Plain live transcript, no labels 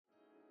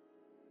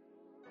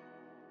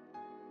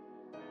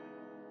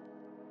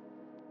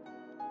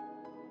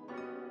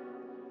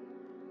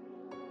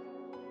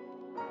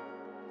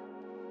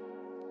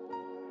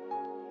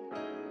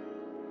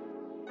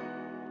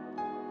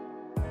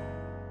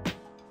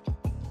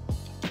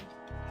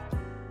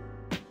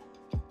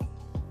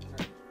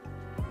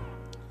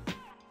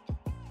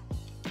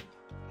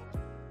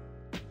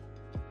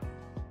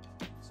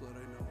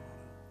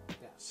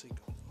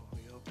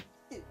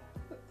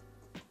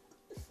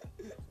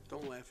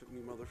Don't laugh at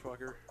me,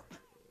 motherfucker.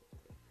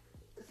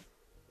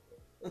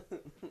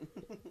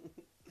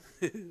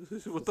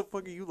 What the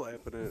fuck are you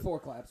laughing at? 4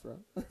 claps, bro.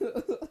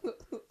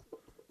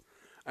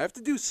 I have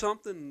to do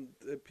something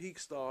that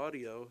peaks the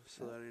audio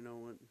so that I know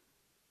what.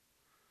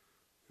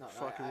 No,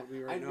 Fucking with me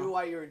right I now. knew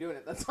why you were doing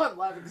it. That's why I'm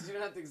laughing, because you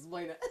don't have to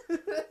explain it.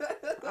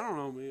 I don't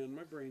know, man.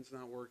 My brain's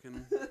not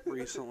working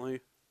recently.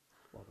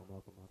 Welcome.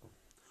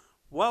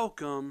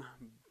 Welcome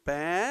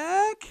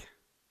back.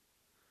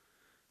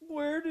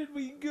 Where did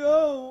we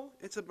go?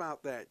 It's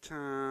about that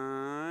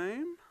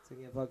time. It's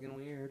gonna get fucking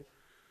weird.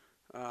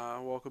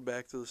 Welcome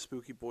back to the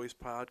SpookiBoiz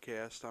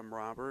podcast. I'm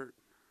Robert.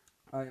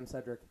 I am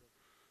Cedric.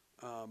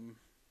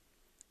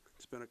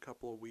 It's been a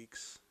couple of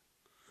weeks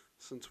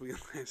since we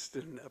last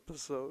did an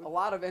episode. A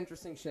lot of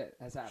interesting shit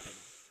has happened.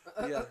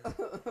 Yeah.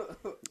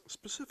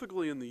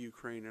 Specifically in the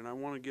Ukraine, and I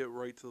want to get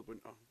right to the...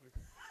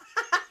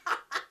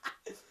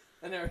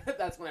 And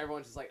that's when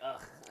everyone's just like,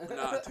 ugh.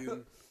 Nah,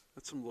 dude.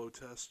 That's some low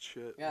test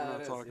shit. Yeah, We're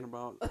not talking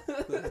about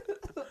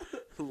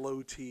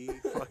low T.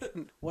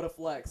 Fucking What a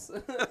flex.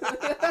 the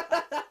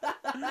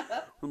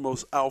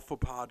most alpha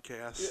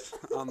podcast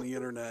on the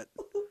internet.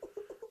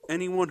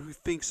 Anyone who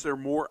thinks they're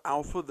more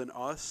alpha than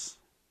us...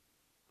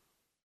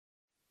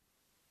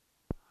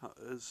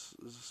 Is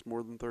this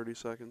more than 30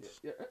 seconds?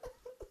 Yeah.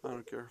 I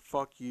don't care.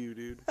 Fuck you,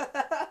 dude.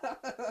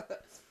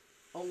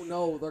 Oh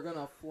no, they're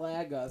gonna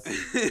flag us.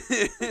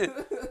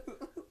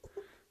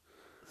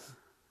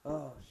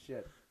 Oh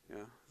shit.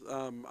 Yeah.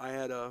 I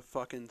had a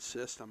fucking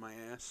cyst on my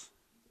ass.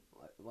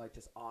 Like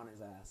just on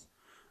his ass.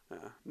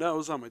 Yeah. No, it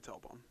was on my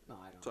tailbone. No,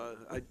 I don't. So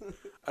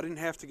I didn't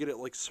have to get it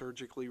like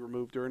surgically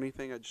removed or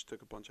anything. I just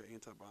took a bunch of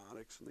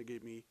antibiotics and they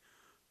gave me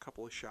a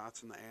couple of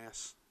shots in the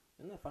ass.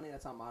 Isn't that funny?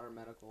 That's how modern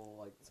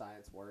medical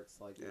science works.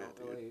 Like you Yeah,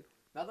 don't really,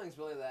 nothing's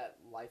really that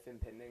life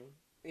impending.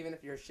 Even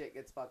if your shit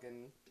gets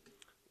fucking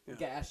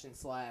gashed and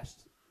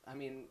slashed. I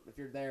mean, if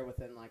you're there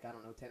within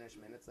 10-ish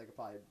minutes, they could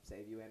probably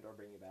save you and or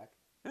bring you back.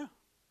 Yeah.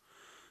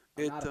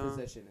 I'm not a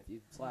physician. If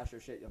you slash your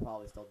shit, you'll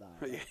probably still die.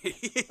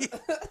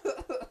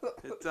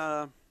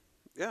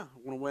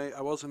 Went away.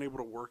 I wasn't able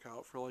to work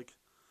out for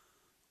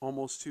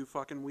almost 2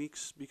 fucking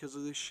weeks because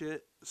of this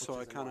shit. So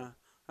I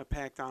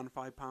packed on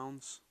 5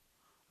 pounds.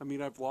 I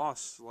mean, I've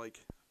lost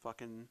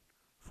fucking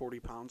 40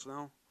 pounds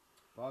now.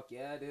 Fuck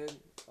yeah, dude.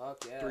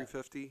 Fuck yeah.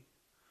 350.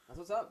 That's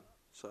what's up.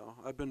 So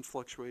I've been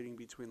fluctuating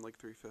between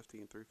 350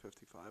 and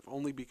 355,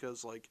 only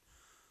because I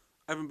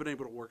haven't been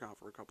able to work out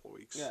for a couple of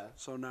weeks. Yeah.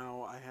 So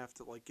now I have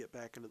to get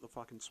back into the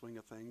fucking swing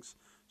of things.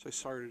 So I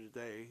started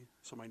today.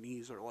 So my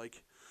knees are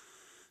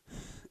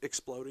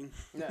exploding.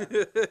 Yeah.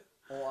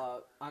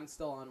 Well, I'm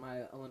still on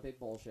my Olympic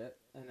bullshit,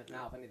 and if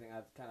anything,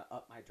 I've kind of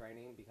upped my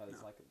training because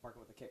working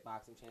with the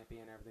kickboxing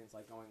champion, everything's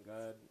going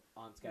good,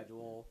 on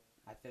schedule.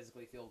 I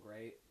physically feel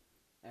great,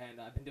 and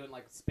I've been doing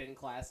spin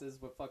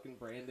classes with fucking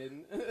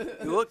Brandon.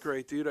 You look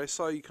great, dude. I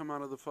saw you come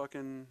out of the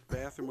fucking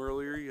bathroom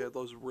earlier. You had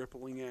those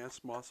rippling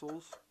ass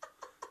muscles.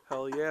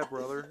 Hell yeah,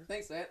 brother.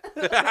 Thanks, man.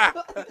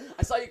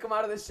 I saw you come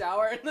out of the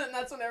shower, and then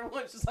that's when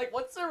everyone's just like,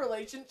 "What's their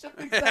relationship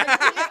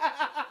exactly?"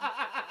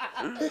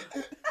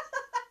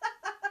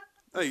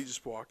 Oh, you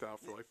just walked out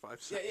for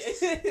 5 seconds.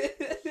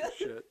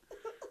 Shit.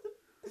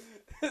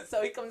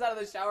 So he comes out of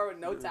the shower with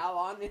no towel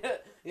on.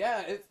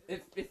 Yeah,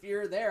 if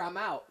you're there, I'm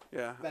out.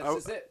 Yeah. That's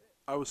just it.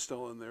 I was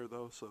still in there,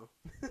 though, so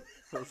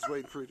I was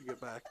waiting for you to get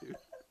back, dude.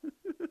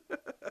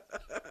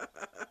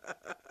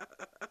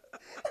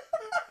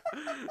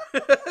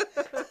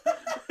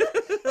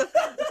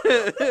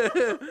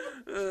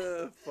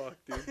 Fuck,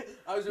 dude.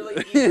 I was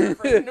really eager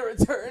for him to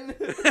return.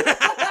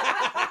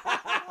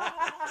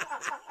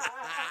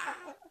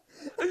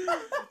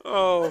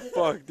 Oh,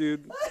 fuck,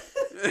 dude.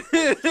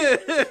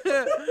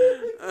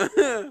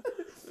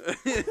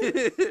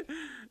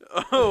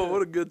 Oh,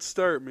 what a good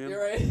start, man.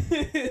 You're right.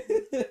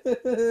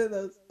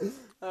 that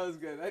was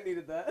good. I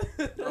needed that.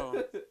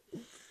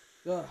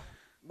 Oh.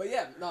 But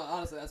yeah, no,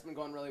 honestly, that's been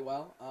going really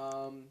well.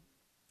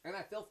 And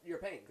I feel your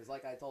pain because,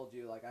 I told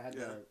you, I had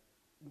the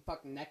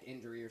fucking neck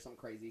injury or some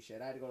crazy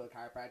shit. I had to go to the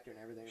chiropractor and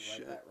everything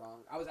that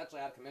wrong. I was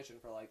actually out of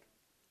commission for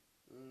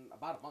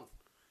about a month.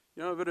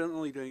 You know,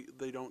 evidently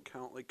they don't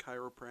count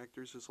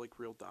chiropractors as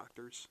real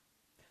doctors.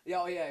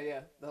 Yeah, oh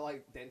yeah. They're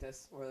like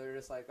dentists where they're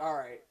just all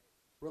right,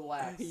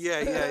 relax.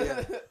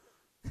 Yeah.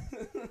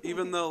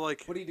 Even though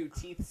What do you do,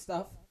 teeth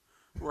stuff?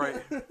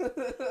 Right.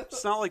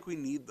 It's not like we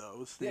need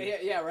those.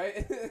 Yeah,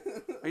 right.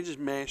 I just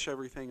mash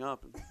everything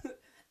up.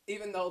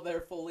 Even though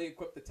they're fully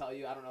equipped to tell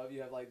you, I don't know if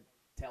you have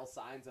tell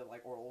signs of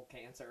oral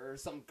cancer or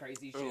some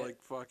crazy shit. Or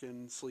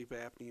fucking sleep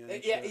apnea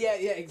and yeah, shit.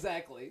 yeah,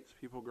 exactly.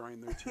 People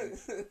grind their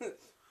teeth.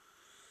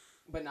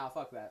 But nah,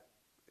 fuck that.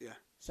 Yeah.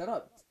 Shut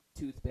up,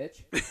 tooth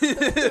bitch.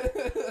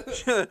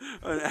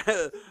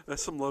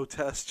 That's some low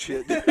test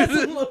shit, dude. That's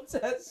some low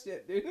test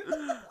shit, dude.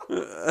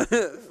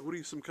 What are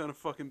you, some kind of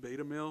fucking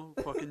beta male?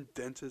 Fucking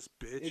dentist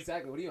bitch?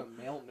 Exactly. What are you, a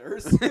male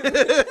nurse?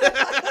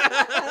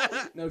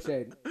 No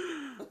shade.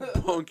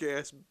 Punk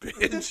ass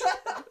bitch.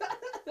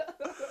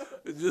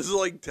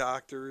 Just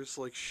doctors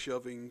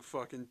shoving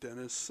fucking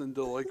dentists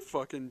into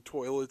fucking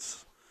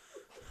toilets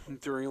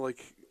during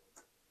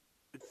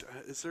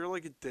Is there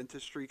like a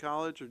dentistry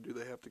college, or do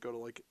they have to go to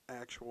like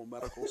actual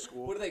medical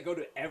school? What do they go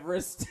to,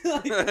 Everest?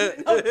 No, dude,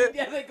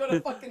 yeah, they go to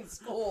fucking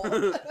school.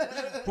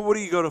 What do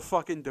you go to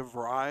fucking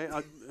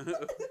DeVry?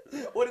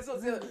 What is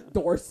those?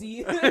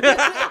 Dorsey?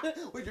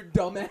 With your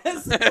dumb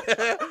ass?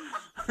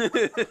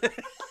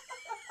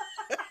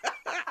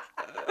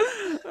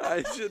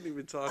 I shouldn't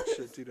even talk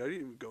shit, dude. I didn't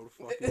even go to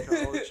fucking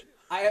college.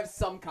 I have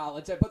some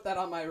college. I put that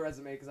on my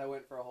resume because I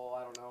went for a whole,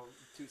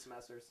 2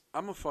 semesters.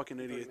 I'm a fucking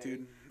idiot,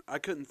 dude. I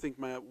couldn't think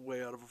my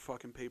way out of a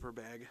fucking paper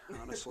bag,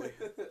 honestly.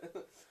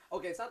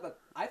 Okay, it's not that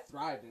I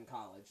thrived in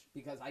college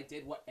because I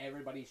did what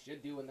everybody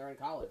should do when they're in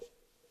college.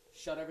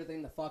 Shut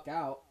everything the fuck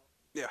out.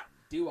 Yeah.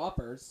 Do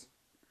uppers.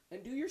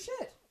 And do your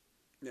shit.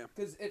 Yeah.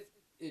 Because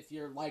if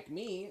you're like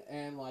me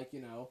and, like,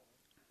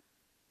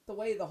 the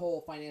way the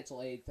whole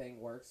financial aid thing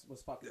works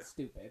was fucking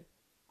stupid.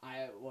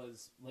 I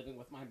was living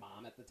with my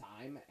mom at the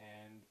time,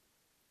 and,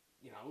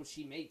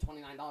 she made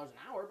 $29 an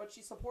hour, but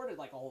she supported,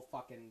 like, a whole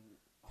fucking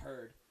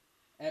herd.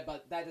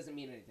 But that doesn't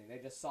mean anything. They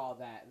just saw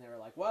that, and they were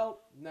like,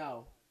 well,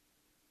 no.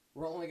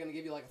 We're only going to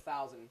give you, like,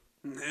 $1,000.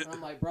 And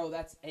I'm like, bro,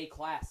 that's A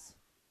class.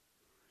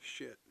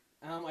 Shit.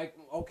 And I'm like,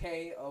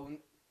 okay,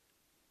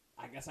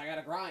 I guess I got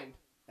to grind.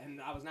 And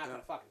I was not going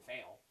to fucking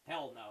fail.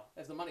 Hell no.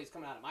 If the money's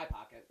coming out of my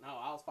pocket, no,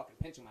 I was fucking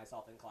pinching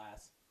myself in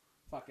class.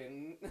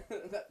 Fucking,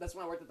 that's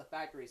when I worked at the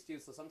factories, too,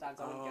 so sometimes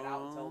I wouldn't get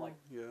out until, like,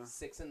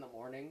 6 in the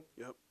morning.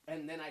 Yep.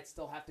 And then I'd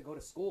still have to go to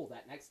school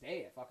that next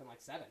day at fucking,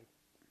 like, 7.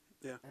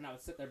 Yeah. And I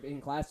would sit there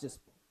in class just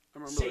I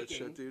remember shaking. that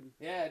shit, dude.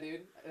 Yeah,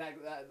 dude. And I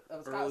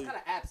was kind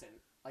of absent.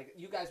 Like,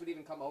 you guys would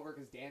even come over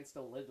because Dan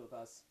still lived with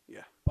us.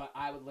 Yeah. But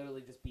I would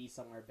literally just be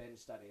somewhere binge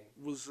studying.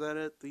 Was that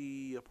at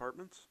the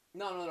apartments?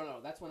 No.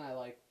 That's when I,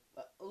 like,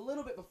 a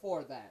little bit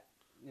before that.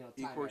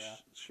 Time era.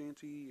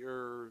 Shanty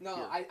or no,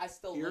 here? I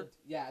still here? lived.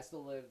 Yeah, I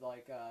still lived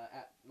like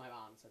at my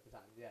mom's at the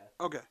time. Yeah.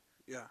 Okay.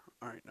 Yeah.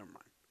 All right. Never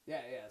mind.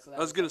 Yeah. So that I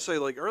was gonna say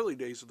like early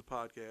days of the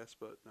podcast,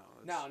 but no.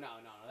 No.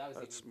 That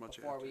was even much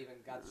before after. we even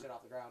got the shit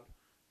off the ground.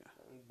 Yeah.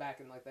 Back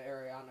in like the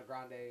Ariana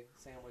Grande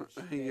sandwich.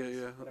 Yeah.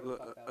 Days,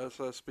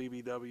 The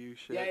SBBW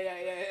shit. Yeah.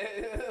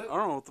 I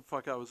don't know what the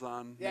fuck I was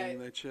on. Yeah.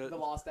 That shit. The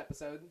lost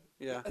episode.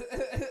 Yeah.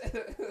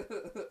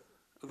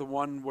 The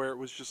one where it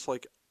was just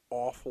like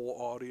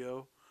awful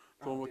audio.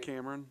 The one with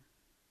Cameron.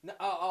 No,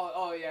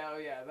 oh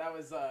yeah. That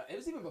was it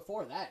was even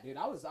before that, dude.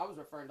 I was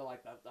referring to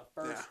like the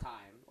first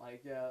time,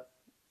 like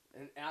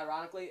and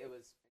ironically it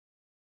was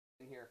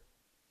in here.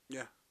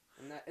 Yeah.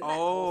 Isn't that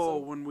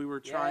wholesome? When we were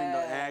trying to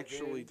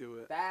actually do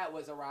it. That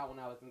was around when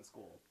I was in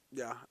school.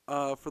 Yeah.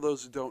 For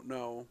those who don't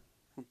know,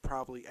 who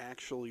probably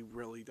actually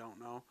really don't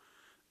know,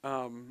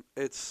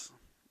 it's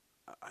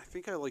I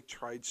think I like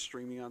tried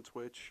streaming on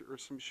Twitch or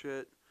some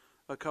shit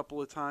a couple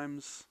of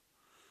times,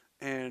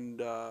 and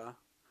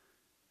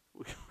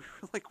we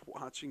were like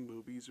watching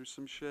movies or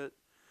some shit,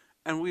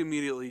 and we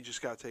immediately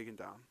just got taken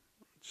down.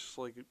 Just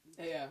like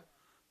yeah.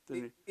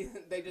 They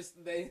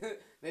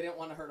didn't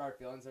want to hurt our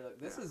feelings. They're like,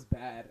 this is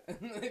bad.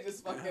 They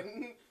just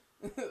fucking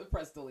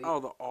press delete. Oh,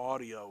 the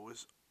audio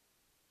was.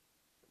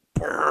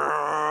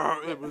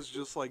 It was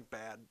just like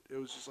bad. It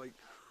was just like.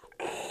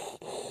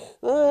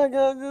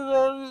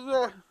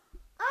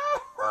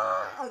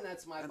 And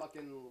that's my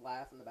fucking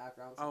laugh in the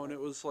background. Oh, and it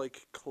was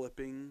like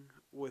clipping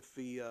with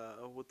the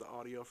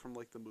audio from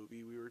like the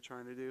movie we were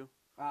trying to do.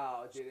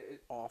 Oh, dude,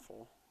 it's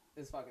awful.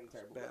 It's fucking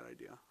terrible. Bad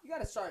idea. You got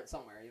to start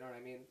somewhere. You know what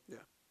I mean? Yeah.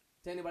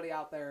 To anybody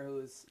out there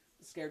who's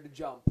scared to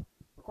jump,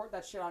 record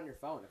that shit on your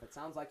phone. If it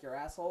sounds like your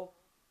asshole,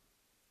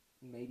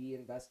 maybe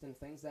invest in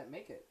things that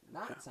make it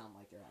not sound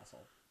like your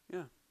asshole.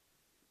 Yeah.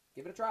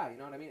 Give it a try. You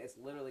know what I mean? It's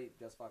literally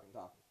just fucking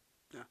talking.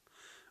 Yeah.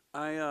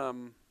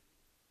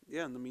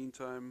 Yeah, in the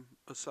meantime,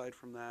 aside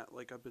from that,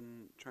 like, I've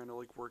been trying to,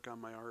 like, work on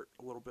my art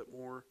a little bit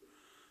more.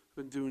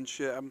 Been doing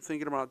shit. I'm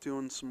thinking about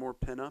doing some more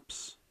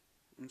pinups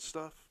and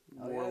stuff.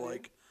 More,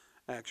 like,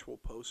 actual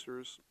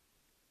posters.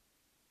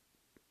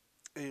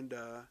 And,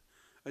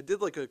 I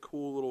did, like, a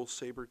cool little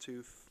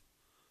saber-tooth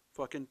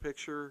fucking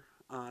picture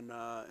on,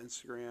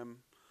 Instagram.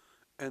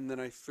 And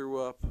then I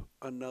threw up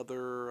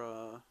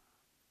another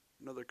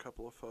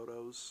couple of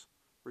photos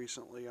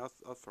recently. I'll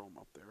throw them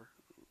up there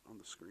on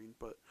the screen,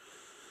 but...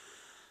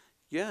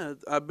 Yeah,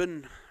 I've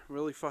been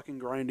really fucking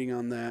grinding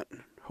on that.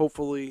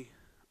 Hopefully,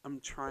 I'm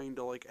trying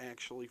to, like,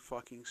 actually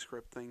fucking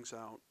script things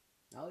out.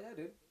 Oh, yeah,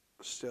 dude.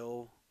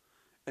 Still.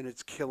 And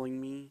it's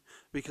killing me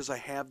because I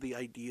have the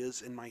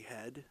ideas in my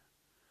head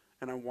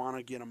and I want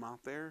to get them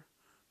out there,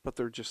 but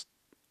they're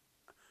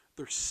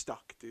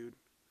stuck, dude.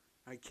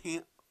 I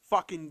can't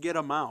fucking get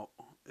them out.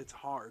 It's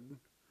hard.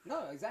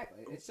 No,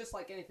 exactly. It's just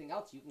like anything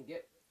else. You can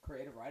get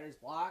creative writer's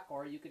block,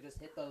 or you could just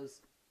hit those,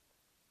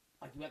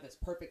 like, you have this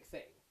perfect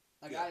thing.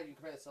 Like, you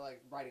compare this to, like,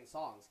 writing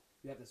songs.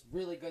 You have this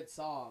really good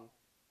song,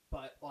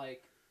 but,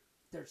 like,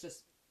 there's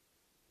just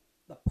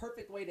the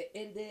perfect way to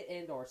end it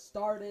and or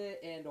start it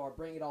and or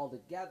bring it all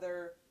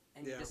together,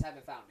 and you just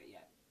haven't found it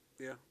yet.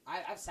 Yeah.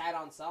 I've sat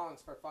on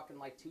songs for fucking,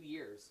 like, 2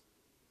 years,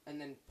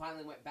 and then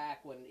finally went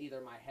back when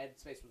either my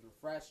headspace was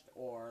refreshed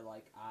or,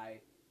 like, I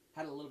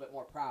had a little bit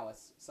more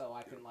prowess, so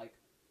I can, like,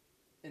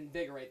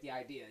 invigorate the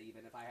idea,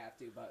 even if I have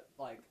to. But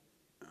like,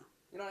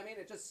 you know what I mean?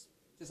 It just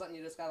something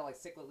you just gotta like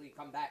cyclically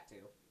come back to.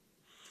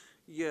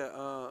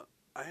 Yeah,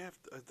 I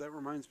have to, that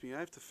reminds me, I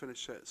have to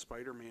finish that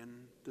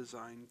Spider-Man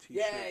design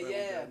T-shirt Yeah, that we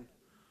yeah. did.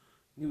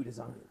 New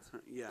designs.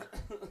 Yeah,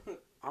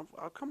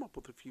 I'll come up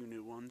with a few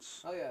new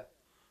ones. Oh yeah.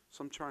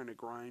 So I'm trying to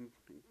grind,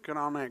 get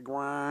on that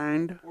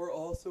grind. We're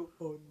also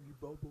on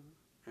Bubble.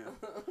 Yeah,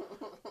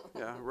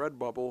 yeah.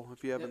 Redbubble.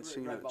 If you haven't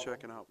seen it, Redbubble.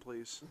 check it out,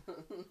 please.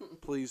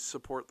 Please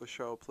support the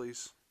show,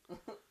 please.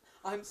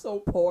 I'm so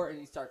poor, and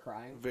you start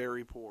crying.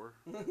 Very poor.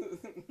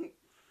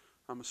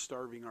 I'm a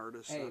starving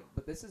artist. Hey,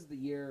 but this is the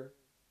year,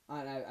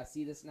 and I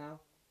see this now.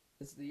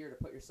 This is the year to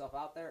put yourself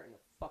out there and to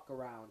fuck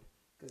around.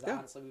 Because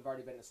honestly, we've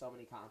already been to so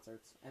many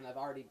concerts, and I've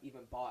already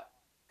even bought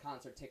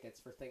concert tickets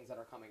for things that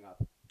are coming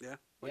up. Yeah?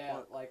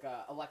 Like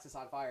Alexis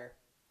on Fire.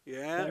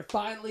 Yeah? They're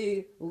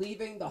finally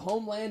leaving the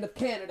homeland of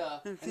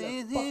Canada, and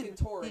they're fucking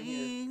touring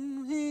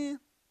here.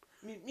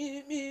 Finally,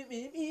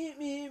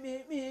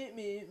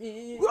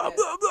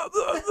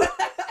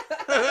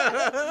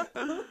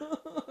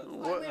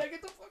 I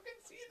get to fucking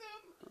see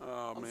them.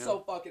 Oh, I'm man. so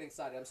fucking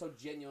excited. I'm so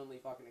genuinely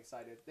fucking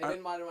excited. They've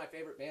been one of my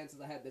favorite bands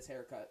since I had this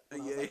haircut.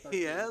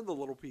 Yeah, the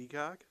little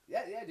peacock.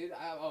 Yeah, dude.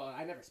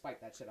 I never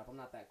spiked that shit up. I'm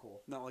not that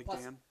cool. Not like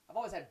Plus, Dan. I've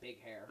always had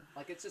big hair.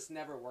 Like, it's just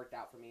never worked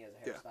out for me as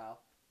a hairstyle.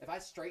 If I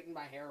straightened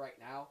my hair right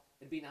now,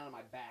 it'd be down on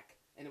my back,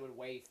 and it would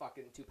weigh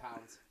fucking 2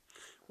 pounds.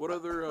 What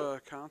other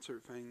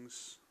concert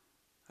things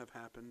have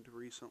happened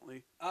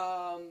recently?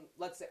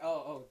 Let's say,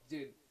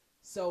 dude,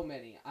 so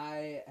many.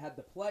 I had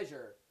the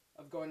pleasure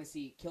of going to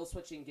see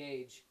Killswitch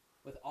Engage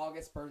with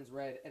August Burns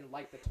Red and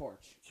Light the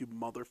Torch. You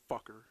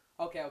motherfucker.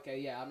 Okay,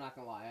 yeah, I'm not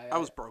gonna lie. I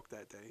was broke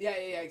that day. Yeah,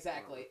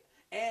 exactly.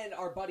 And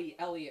our buddy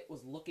Elliot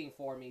was looking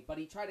for me, but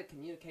he tried to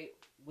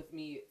communicate with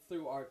me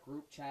through our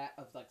group chat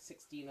of like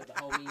 16 of the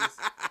homies.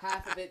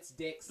 Half of it's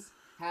dicks,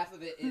 half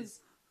of it is...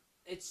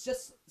 It's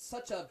just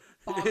such a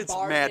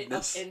bombardment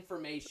of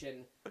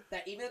information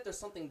that even if there's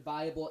something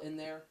viable in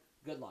there,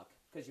 good luck.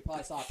 Because you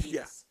probably saw a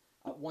penis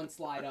one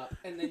slide up,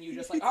 and then you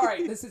just like, all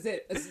right, this is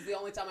it. This is the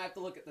only time I have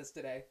to look at this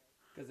today.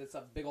 Because it's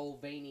a big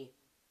old veiny...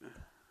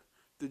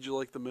 Did you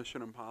like the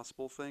Mission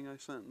Impossible thing I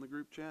sent in the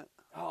group chat?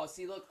 Oh,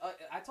 see, look,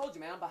 I told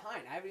you, man, I'm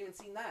behind. I haven't even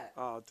seen that.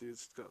 Oh, dude,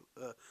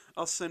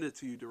 I'll send it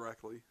to you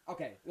directly.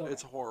 Okay.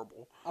 It's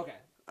horrible. Okay.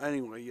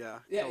 Anyway,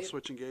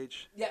 Killswitch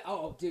Engage. Yeah,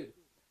 oh, dude.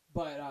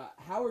 But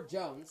Howard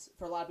Jones,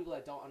 for a lot of people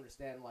that don't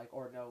understand, like,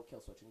 or know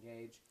Killswitch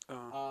Engage,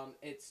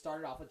 it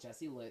started off with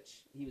Jesse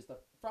Litch. He was the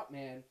front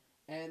man,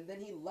 and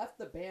then he left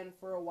the band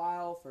for a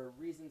while for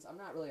reasons I'm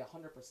not really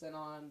 100%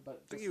 on,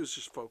 but I think he was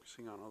just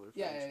focusing on other things.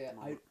 Yeah.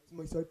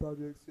 My side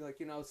projects,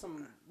 like,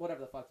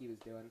 whatever the fuck he was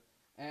doing.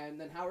 And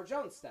then Howard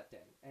Jones stepped in,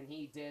 and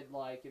he did,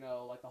 like,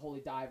 like the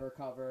Holy Diver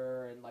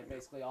cover, and, like,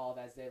 basically all of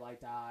As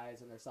Daylight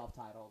Dies, and their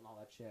self-titled and all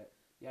that shit,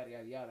 yada,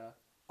 yada, yada.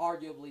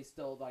 Arguably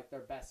still, like,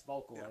 their best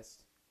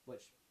vocalist,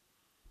 which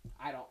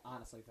I don't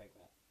honestly think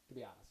that, to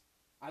be honest.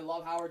 I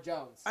love Howard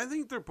Jones. I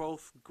think they're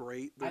both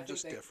great. They're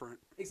just different.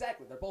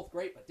 Exactly. They're both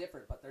great, but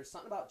different. But there's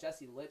something about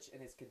Jesse Litch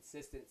and his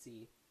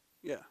consistency.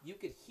 Yeah. You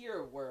could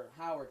hear where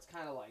Howard's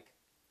kind of like,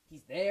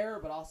 he's there,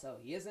 but also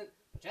he isn't.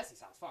 But Jesse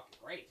sounds fucking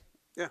great.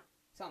 Yeah.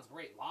 Sounds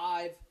great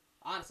live.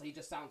 Honestly, he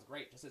just sounds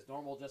great. Just as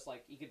normal, just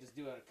like, he could just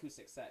do an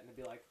acoustic set and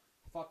it'd be like,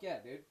 fuck yeah,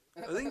 dude.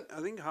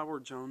 I think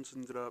Howard Jones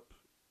ended up,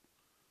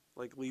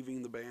 like,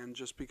 leaving the band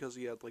just because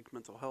he had, like,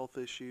 mental health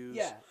issues.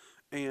 Yeah.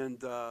 And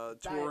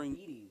touring.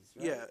 Diabetes,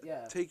 right?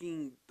 Yeah.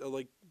 Taking,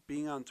 like,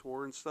 being on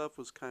tour and stuff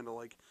was kind of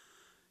like,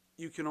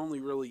 you can only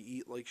really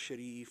eat, like,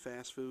 shitty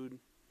fast food,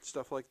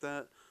 stuff like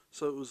that.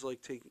 So it was,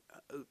 like, taking,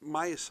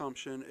 my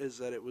assumption is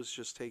that it was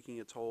just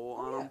taking a toll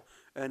on him.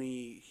 And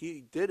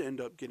he did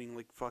end up getting,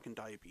 like, fucking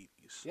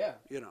diabetes. Yeah.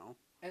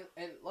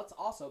 And let's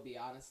also be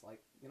honest, like,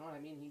 you know what I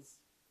mean? He's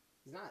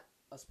not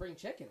a spring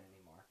chicken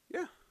anymore.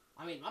 Yeah.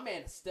 I mean, my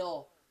man is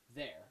still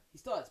there. He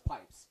still has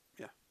pipes.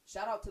 Yeah.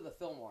 Shout out to the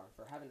Fillmore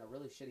for having a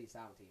really shitty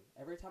sound team.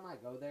 Every time I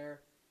go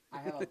there, I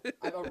have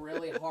a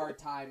really hard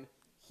time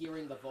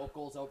hearing the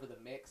vocals over the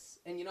mix.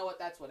 And you know what?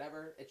 That's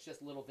whatever. It's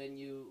just little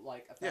venue,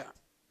 like, effect. Yeah.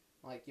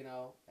 Like,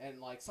 and,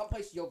 like, some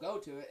place you'll go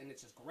to it and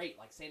it's just great,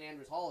 like St.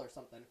 Andrews Hall or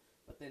something.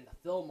 But then the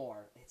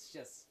Fillmore, it's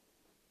just,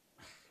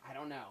 I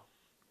don't know.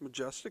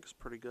 Majestic's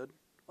pretty good.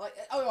 Like,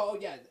 oh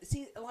yeah.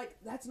 See, like,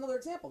 that's another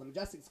example. The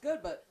Majestic's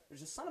good, but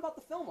there's just something about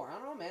the Fillmore. I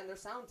don't know, man. Their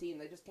sound team,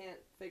 they just can't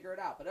figure it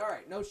out. But all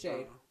right, no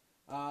shade.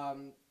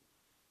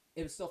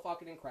 It was still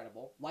fucking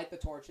incredible. Light the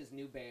Torch's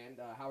new band,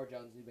 Howard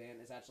Jones' new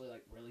band, is actually,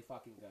 like, really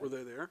fucking good. Were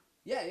they there?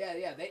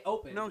 Yeah. They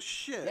opened. No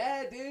shit.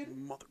 Yeah, dude.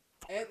 Motherfucker.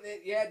 And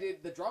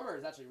dude, the drummer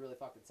is actually really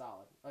fucking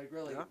solid. Like,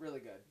 really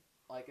good.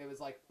 Like, it was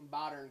like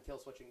modern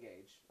Killswitch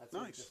Engage. That's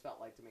what it just felt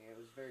like to me. It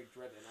was very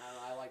driven.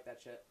 I like that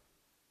shit.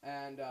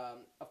 And,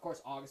 of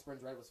course, August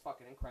Burns Red was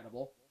fucking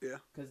incredible. Yeah.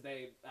 Because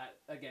they,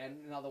 again,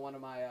 another one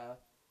of my,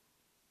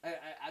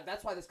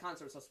 that's why this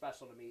concert was so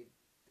special to me.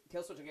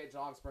 Killswitch Engage and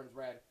August Burns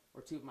Red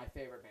were two of my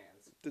favorite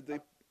bands. Did they?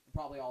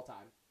 Probably all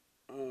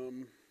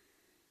time.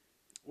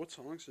 What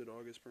songs did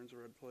August Burns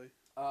Red play?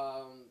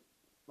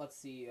 Let's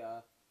see,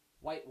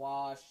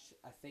 Whitewash,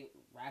 I think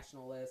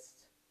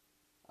Rationalist.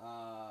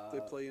 They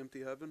play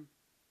Empty Heaven?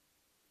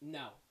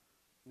 No.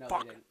 No,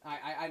 Fuck. they didn't.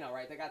 I know,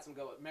 right? They got some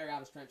good.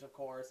 Mariana's Trench, of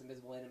course,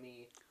 Invisible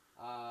Enemy.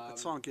 That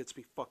song gets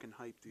me fucking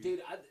hyped, dude.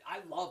 Dude, I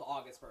love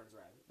August Burns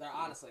Red. They're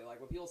honestly, like,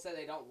 when people say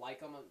they don't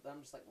like them,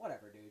 I'm just like,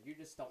 whatever, dude. You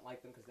just don't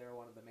like them because they're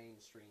one of the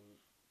mainstream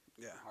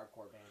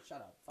hardcore bands.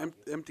 Shut up. Fuck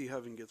you. Empty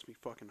Heaven gets me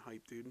fucking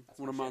hyped, dude. That's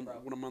When my I'm shit,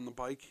 on bro. the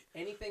bike.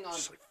 Anything on...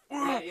 Just like,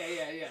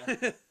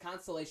 yeah.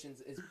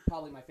 Constellations is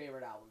probably my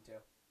favorite album, too.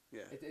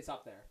 Yeah. It's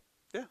up there.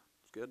 Yeah,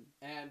 it's good.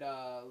 And,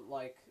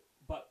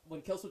 but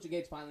when Killswitch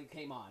Engage finally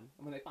came on,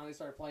 and when they finally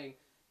started playing,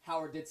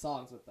 Howard did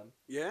songs with them.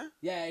 Yeah?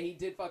 Yeah, he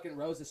did fucking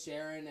Rose of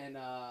Sharon and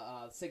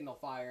Signal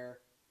Fire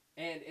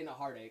and In a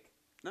Heartache.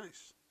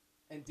 Nice.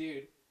 And,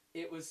 dude,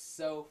 it was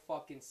so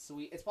fucking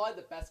sweet. It's probably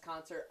the best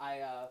concert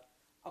I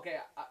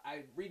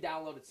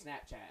re-downloaded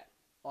Snapchat,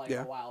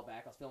 a while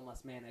back. I was feeling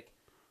less manic.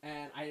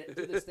 And I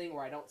do this thing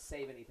where I don't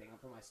save anything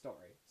for my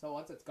story. So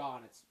once it's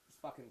gone, it's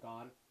fucking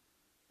gone.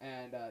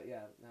 And,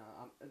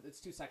 it's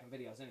 2-second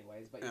videos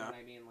anyways, but you know what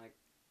I mean? Like,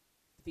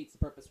 defeats the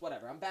purpose,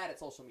 whatever. I'm bad at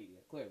social media,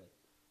 clearly.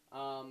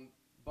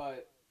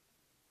 But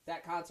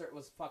that concert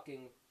was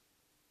fucking...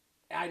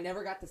 I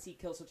never got to see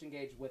Killswitch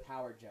Engage with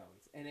Howard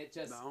Jones. And it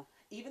just... No.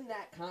 Even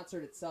that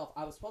concert itself,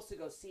 I was supposed to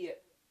go see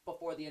it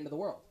before the end of the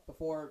world,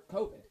 before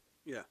COVID.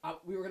 Yeah.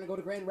 We were going to go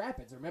to Grand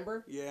Rapids,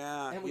 remember?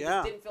 Yeah, and we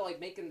just didn't feel like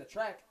making the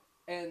trek.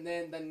 And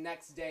then the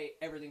next day,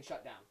 everything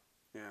shut down.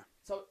 Yeah.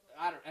 So,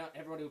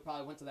 everybody who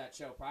probably went to that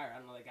show prior, I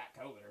don't know, they got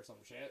COVID or some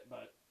shit,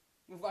 but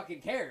who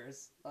fucking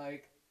cares?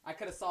 Like, I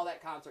could have saw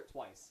that concert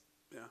twice.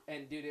 Yeah.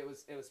 And, dude, it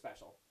was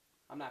special.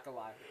 I'm not gonna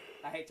lie.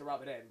 I hate to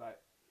rub it in,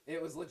 but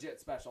it was legit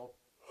special.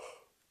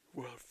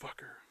 Well,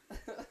 fucker.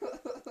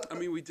 I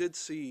mean, we did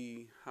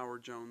see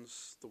Howard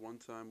Jones the one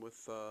time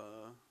with,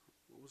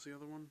 what was the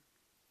other one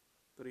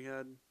that he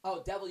had?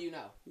 Oh, Devil You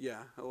Know.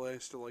 Yeah, it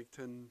lasted like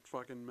 10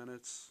 fucking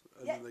minutes,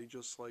 and Yeah. they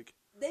just, like,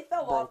 They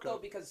fell broke off, though,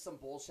 up. because of some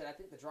bullshit. I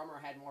think the drummer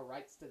had more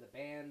rights to the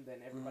band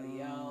than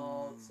everybody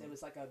else. It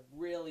was like a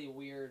really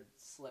weird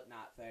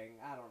Slipknot thing.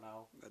 I don't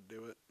know. That'd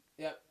do it.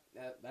 Yep,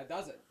 that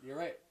does it. You're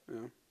right.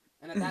 Yeah.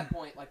 And at that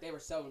point, like, they were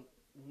so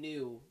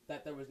new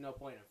that there was no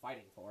point in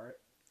fighting for it.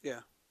 Yeah.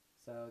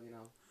 So, you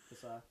know,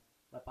 just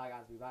let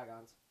bygones be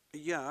bygones.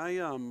 Yeah,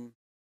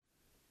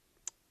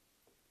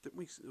 didn't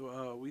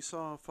we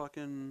saw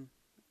fucking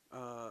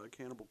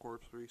Cannibal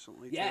Corpse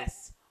recently, too.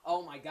 Yes!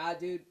 Oh my god,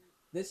 dude.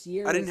 This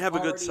year I didn't have a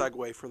good already...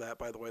 segue for that,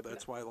 by the way.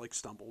 That's why I, like,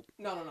 stumbled.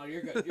 No,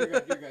 you're good. You're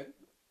good.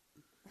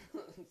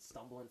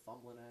 Stumbling,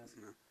 fumbling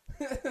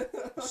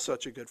ass.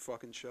 Such a good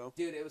fucking show.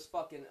 Dude, it was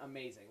fucking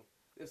amazing.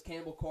 It was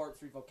Cannibal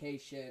Corpse,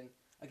 Revocation.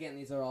 Again,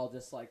 these are all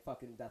just, like,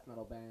 fucking death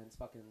metal bands.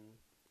 Fucking...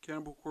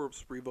 Cannibal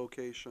Corpse,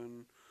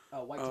 Revocation.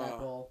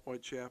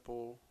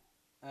 Whitechapel.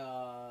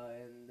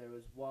 And there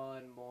was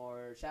one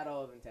more,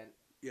 Shadow of Intent.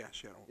 Yeah,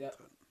 Shadow of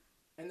Intent.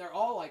 And they're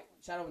all, like,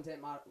 Shadow of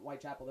Intent,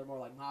 Whitechapel, they're more,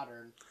 like,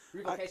 modern.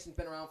 Revocation's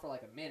been around for,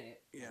 like, a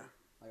minute. Yeah.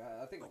 Like,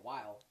 I think a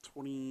while.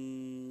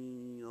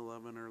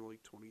 2011 or,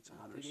 like, 2010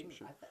 or some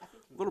shit. I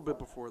think a little bit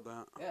before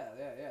that. Yeah.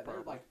 They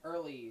were, like,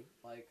 early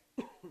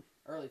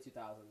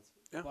 2000s.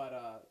 Yeah.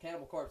 But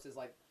Cannibal Corpse is,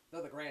 like,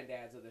 they're the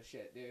granddadds of this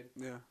shit, dude.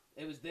 Yeah.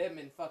 It was them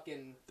and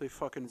fucking... They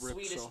fucking ripped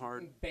Swedish so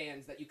hard.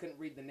 bands that you couldn't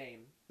read the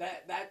name.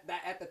 That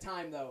at the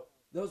time, though,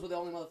 those were the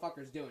only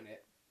motherfuckers doing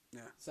it.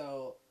 Yeah.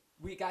 So,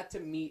 we got to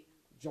meet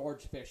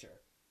George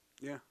Fisher.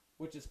 Yeah.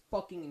 Which is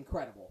fucking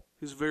incredible.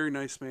 He's a very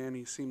nice man.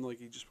 He seemed like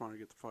he just wanted to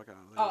get the fuck out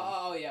of there.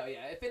 Oh yeah.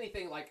 If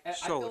anything, like, I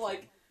So feel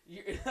like...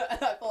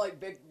 I feel like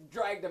Big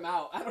dragged him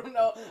out. I don't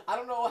know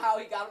how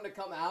he got him to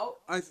come out.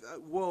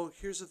 Well,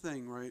 here's the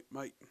thing, right?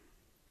 My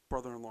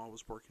brother-in-law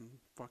was working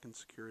fucking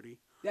security.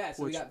 Yeah,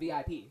 so we got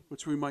VIP.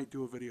 Which we might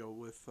do a video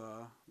with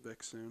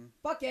Vic soon.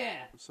 Fuck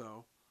yeah!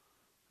 So,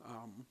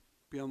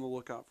 be on the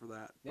lookout for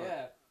that.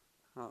 Yeah.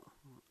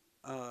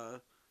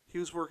 He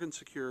was working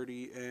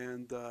security,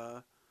 and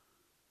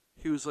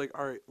he was like,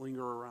 "All right,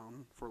 linger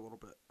around for a little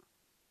bit."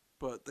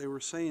 But they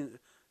were saying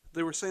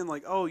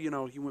like, "Oh, you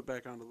know, he went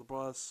back onto the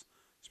bus.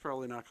 He's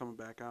probably not coming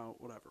back out.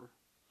 Whatever."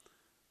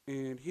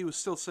 And he was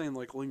still saying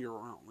like, linger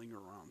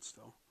around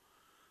still."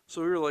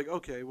 So we were like,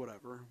 "Okay,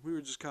 whatever." We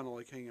were just kind of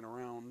like hanging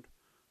around.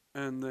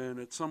 And then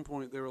at some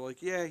point they were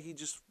like, yeah,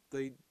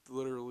 they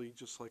literally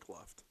just like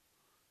left.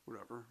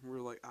 Whatever. We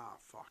were like, ah,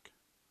 fuck.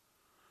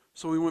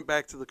 So we went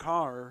back to the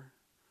car,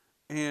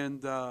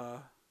 and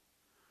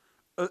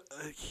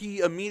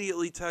he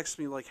immediately texted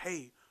me like,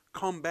 hey,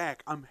 come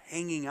back. I'm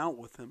hanging out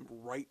with him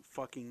right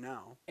fucking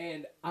now.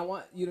 And I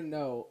want you to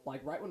know,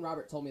 like, right when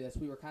Robert told me this,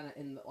 we were kind of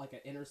in, like,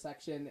 an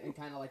intersection in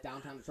kind of, like,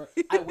 downtown Detroit.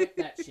 I whipped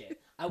that shit.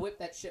 I whipped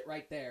that shit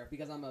right there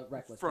because I'm a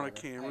reckless In front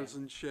driver. of cameras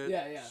and shit.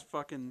 Yeah. Just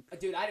fucking...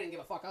 Dude, I didn't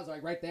give a fuck. I was,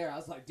 like, right there. I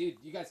was like, dude,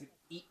 you guys could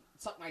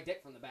suck my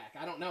dick from the back.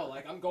 I don't know.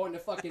 Like, I'm going to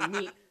fucking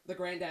meet the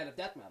granddad of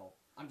death metal.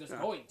 I'm just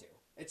going to.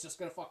 It's just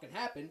going to fucking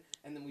happen.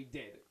 And then we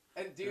did.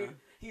 And, dude,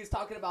 he was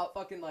talking about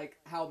fucking, like,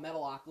 how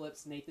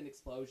Metalocalypse, Nathan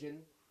Explosion...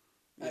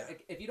 Yeah.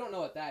 If you don't know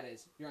what that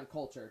is, you're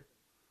uncultured,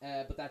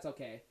 but that's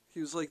okay.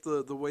 He was like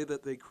the way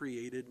that they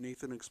created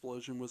Nathan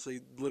Explosion was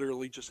they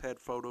literally just had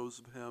photos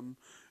of him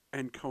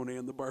and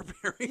Conan the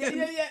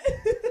Barbarian. Yeah.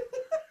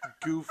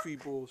 Goofy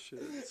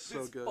bullshit. It's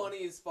so good.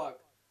 Funny as fuck.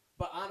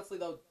 But honestly,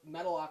 though,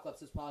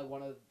 Metalocalypse is probably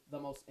one of the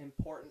most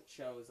important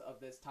shows of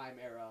this time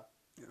era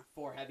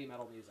for heavy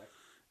metal music.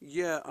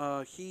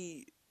 Yeah,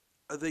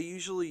 they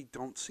usually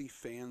don't see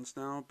fans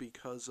now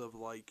because of,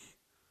 like,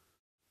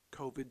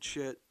 COVID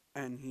shit,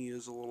 and he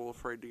is a little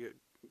afraid to get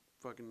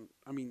fucking...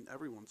 I mean,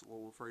 everyone's a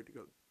little afraid to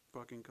get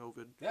fucking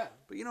COVID. Yeah.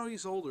 But, you know,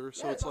 he's older,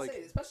 so it's like...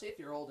 especially if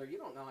you're older, you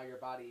don't know how your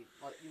body...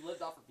 Like, you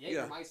lived off of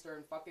Jägermeister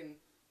and fucking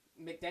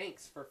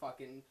McDanks for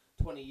fucking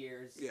 20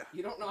 years. Yeah.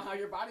 You don't know how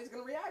your body's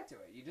going to react to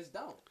it. You just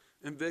don't.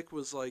 And Vic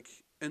was, like...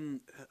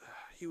 And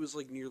he was,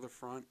 like, near the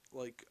front,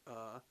 like,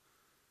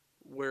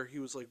 where he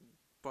was, like,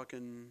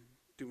 fucking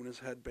doing his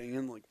head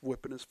banging, like,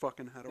 whipping his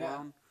fucking head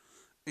around.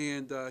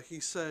 And he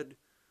said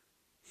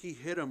he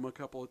hit him a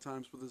couple of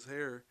times with his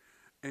hair,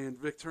 and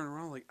Vic turned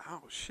around like,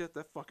 ow, shit,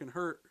 that fucking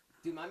hurt.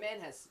 Dude, my man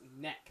has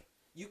neck.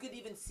 You could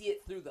even see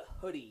it through the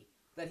hoodie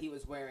that he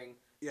was wearing.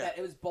 Yeah. That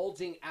it was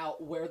bulging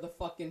out where the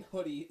fucking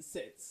hoodie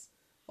sits.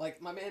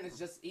 Like, my man is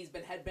just, he's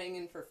been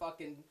headbanging for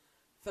fucking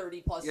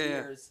 30 plus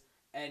years,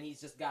 and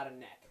he's just got a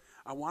neck.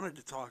 I wanted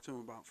to talk to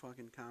him about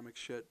fucking comic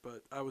shit,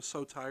 but I was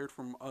so tired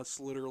from us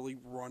literally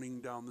running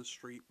down the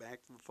street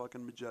back to the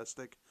fucking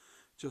Majestic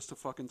just to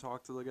fucking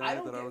talk to the guy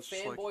that I was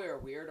just like... fanboy or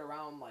weird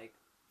around, like,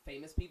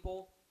 famous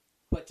people,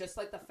 but just,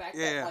 like, the fact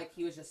that, like,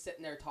 he was just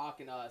sitting there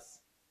talking to us.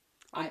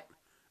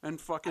 And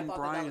fucking I thought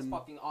Brian. that was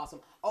fucking awesome.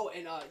 Oh,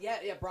 and,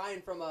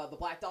 Brian from the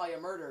Black Dahlia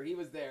Murder, he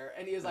was there,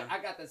 and he was like,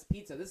 I got this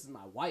pizza, this is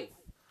my wife.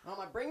 And I'm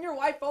like, bring your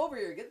wife over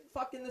here, get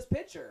fucking this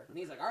picture. And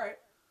he's like, all right.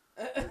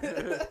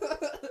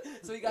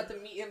 So you got to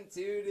meet him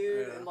too,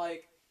 dude, and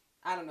like,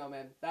 I don't know,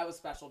 man, that was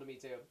special to me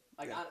too.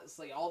 Like,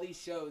 honestly, all these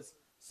shows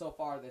so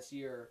far this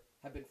year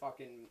have been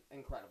fucking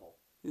incredible.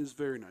 It was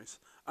very nice.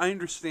 I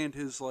understand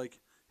his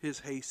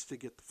haste to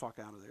get the fuck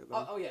out of there,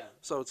 though. Oh yeah.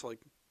 So it's like,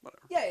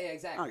 whatever. Yeah,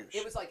 exactly.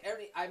 It was like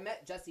I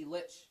met Jesse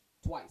Litch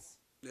twice.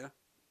 Yeah.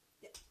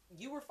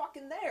 You were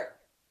fucking there.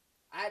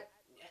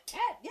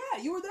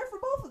 You were there for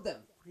both of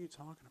them. What are you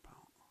talking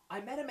about?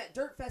 I met him at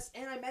Dirtfest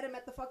and I met him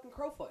at the fucking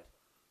Crowfoot.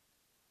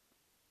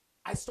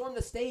 I stormed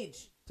the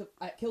stage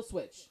at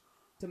Killswitch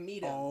to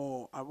meet him.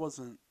 Oh, I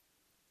wasn't.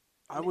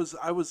 I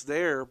was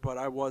there, but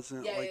I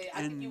wasn't. I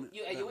in think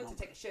you went moment. to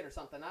take a shit or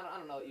something. I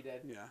don't know what you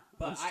did. Yeah,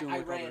 but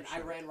I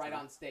ran right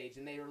on stage,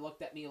 and they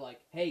looked at me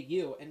like, "Hey,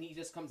 you!" And he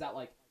just comes out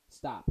like,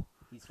 "Stop."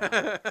 He's fine.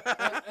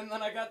 and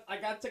then I got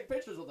to take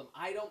pictures with him.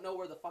 I don't know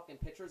where the fucking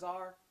pictures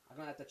are. I'm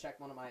gonna have to check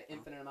one of my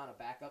infinite amount of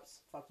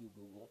backups. Fuck you,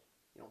 Google.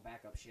 You don't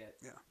back up shit.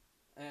 Yeah.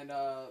 And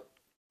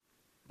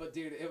but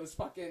dude, it was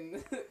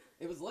fucking,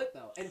 it was lit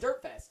though. And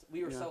Dirtfest,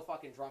 we were so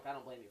fucking drunk. I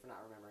don't blame you for not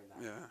remembering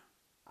that. Yeah.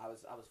 I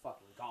was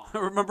fucking gone. I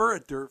remember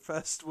at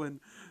Dirtfest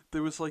when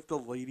there was like the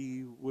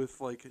lady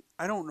with like,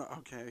 I don't know.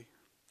 Okay.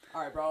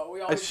 All right,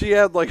 bro. She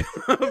had like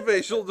a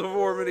facial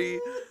deformity.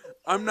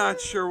 I'm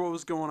not sure what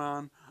was going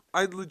on.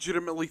 I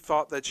legitimately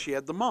thought that she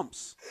had the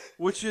mumps,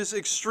 which is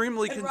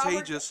extremely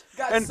contagious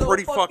and so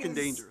pretty fucking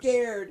dangerous.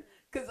 Scared.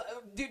 Cause,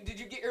 dude, did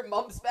you get your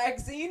mumps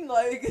vaccine?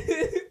 Like,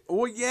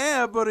 well,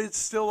 yeah, but it's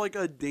still like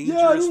a dangerous.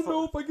 Yeah, I don't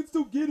know if I can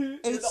still get it.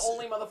 You're the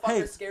only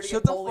motherfucker scared to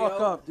get polio. Shut the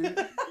fuck up,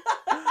 dude.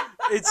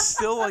 It's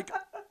still like,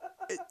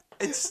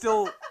 it's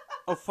still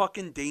a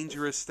fucking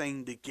dangerous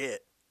thing to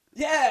get.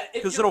 Yeah,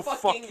 because it'll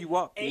fuck you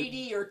up.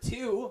 80 or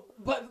 2,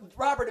 but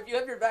Robert, if you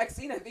have your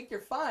vaccine, I think you're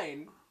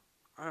fine.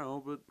 I don't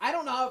know, but I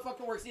don't know how it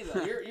fucking works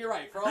either. You're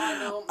right. For all I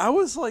know, I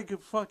was like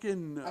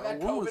fucking. I've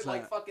had COVID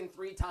like fucking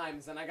 3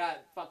 times, and I got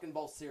fucking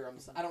both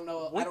serums. I don't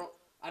know.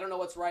 I don't know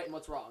what's right and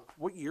what's wrong.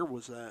 What year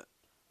was that?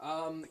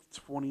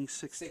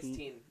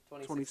 2016.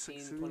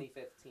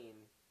 2015.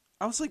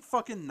 I was like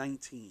fucking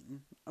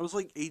 19. I was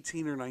like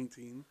 18 or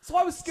 19. So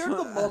I was scared of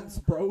the mumps,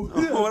 bro.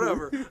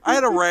 Whatever. I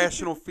had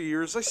irrational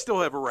fears. I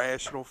still have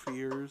irrational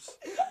fears.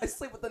 I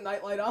sleep with the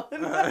nightlight on.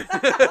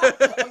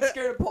 I'm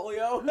scared of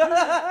polio.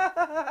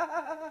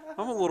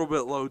 I'm a little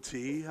bit low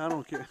T. I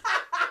don't care.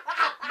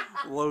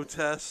 Low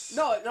test.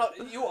 No,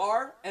 you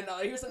are. And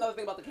here's another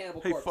thing about the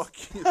Cannibal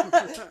Corpse. Hey,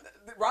 fuck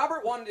you.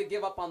 Robert wanted to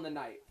give up on the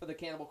night for the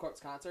Cannibal Corpse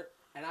concert,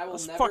 and I will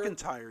never fucking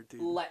tired,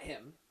 dude. let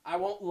him. I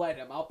won't let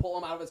him. I'll pull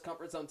him out of his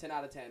comfort zone 10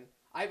 out of 10.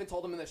 I even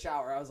told him in the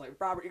shower. I was like,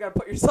 Robert, you got to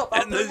put yourself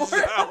out there more.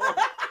 Shower.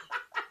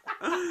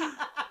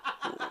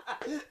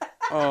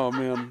 Oh,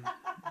 man.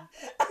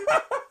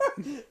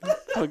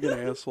 Fucking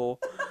asshole.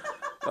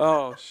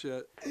 Oh,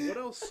 shit. What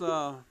else?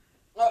 Oh,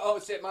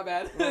 shit, my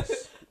bad.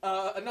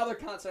 Another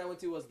concert I went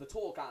to was the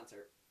Tool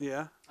concert.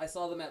 Yeah? I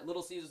saw them at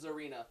Little Caesars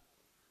Arena.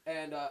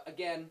 And,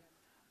 again,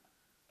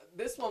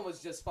 this one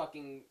was just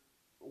fucking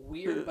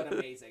weird but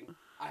amazing.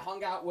 I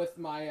hung out with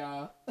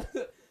my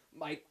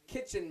my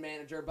kitchen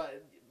manager,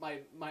 but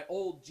my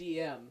old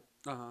GM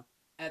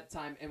at the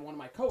time, and one of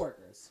my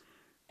coworkers.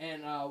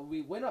 And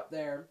we went up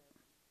there.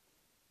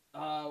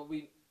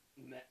 We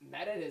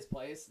met at his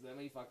place. Then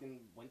we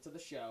fucking went to the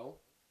show.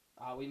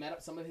 We met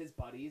up some of his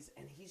buddies,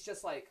 and he's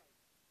just like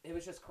it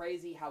was just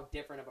crazy how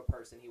different of a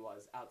person he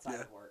was outside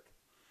of work.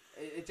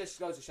 It just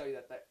goes to show you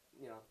that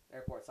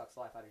airport sucks the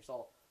life out of your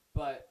soul.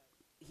 But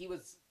it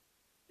was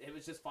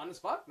just fun as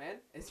fuck, man.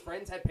 His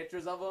friends had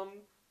pictures of him.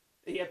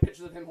 He had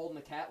pictures of him holding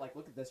a cat. Like,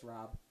 look at this,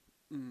 Rob.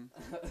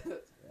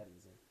 That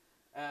easy.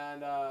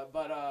 And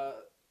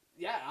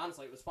yeah,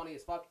 honestly, it was funny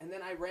as fuck. And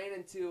then I ran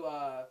into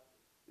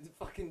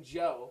fucking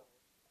Joe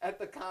at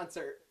the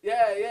concert.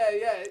 Yeah.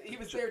 He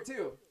was there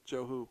too.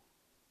 Joe who?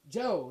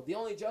 Joe, the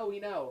only Joe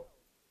we know.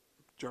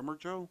 Drummer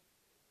Joe?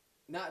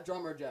 Not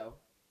Drummer Joe.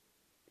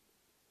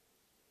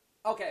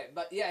 Okay,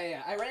 but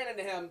yeah. I ran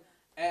into him,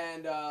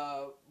 and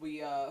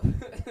we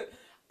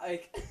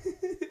like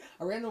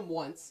I ran into him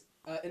once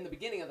in the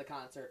beginning of the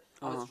concert.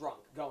 I was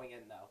drunk going in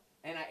though,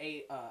 and I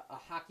ate a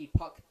hockey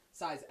puck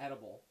size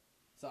edible,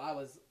 so I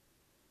was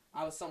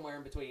somewhere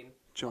in between.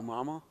 Joe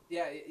Mama?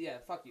 Yeah.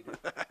 Fuck you, dude.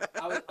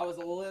 I was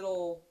a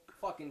little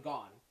fucking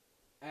gone,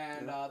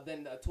 and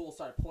then Tool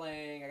started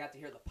playing. I got to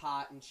hear the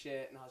pot and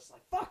shit, and I was just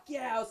like, fuck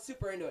yeah! I was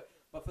super into it.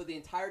 But for the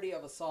entirety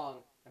of a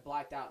song, I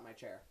blacked out in my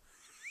chair.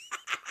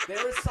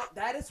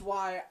 That is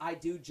why I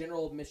do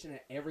general admission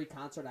at every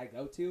concert I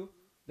go to.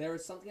 There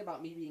is something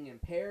about me being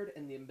impaired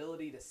and the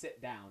ability to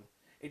sit down.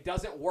 It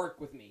doesn't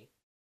work with me.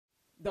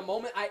 The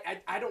moment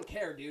I don't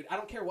care, dude. I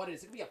don't care what it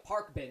is. It could be a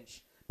park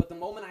bench. But the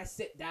moment I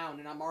sit down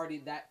and I'm already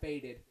that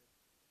faded,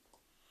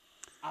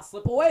 I'll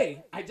slip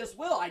away. I just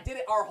will. I did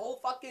it our whole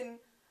fucking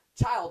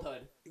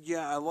childhood.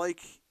 Yeah, I like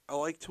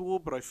Tool,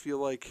 but I feel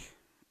like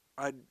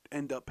I'd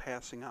end up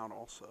passing out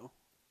also.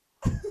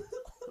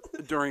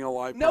 During a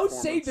live performance.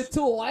 No shade to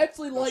Tool. I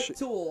actually like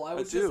Tool. I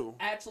was just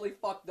actually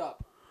fucked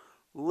up.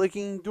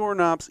 Licking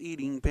doorknobs,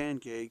 eating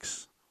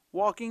pancakes,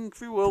 walking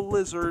through a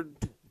lizard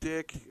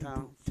dick.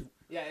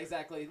 Yeah,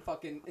 exactly.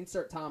 Fucking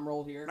insert Tom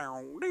roll here.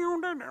 Hell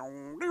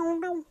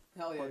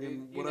yeah,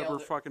 dude. Whatever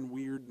fucking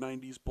weird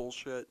 90s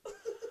bullshit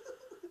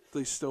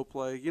they still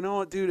play. You know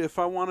what, dude? If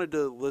I wanted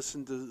to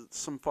listen to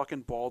some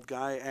fucking bald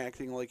guy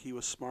acting like he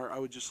was smart, I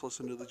would just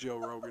listen to the Joe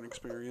Rogan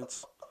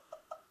Experience.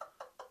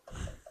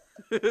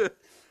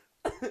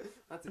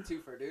 That's a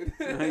twofer, dude.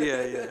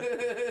 Yeah.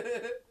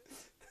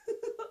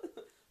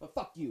 But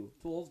fuck you.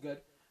 Tool's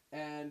good.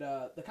 And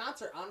the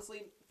concert,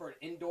 honestly, for an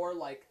indoor,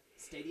 like,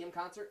 stadium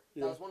concert,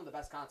 that was one of the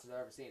best concerts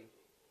I've ever seen.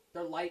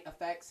 Their light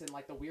effects and,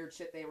 like, the weird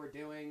shit they were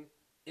doing,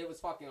 it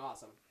was fucking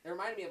awesome. It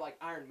reminded me of, like,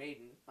 Iron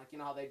Maiden. Like, you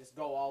know how they just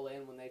go all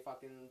in when they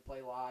fucking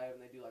play live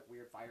and they do, like,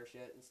 weird fire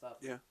shit and stuff?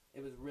 Yeah.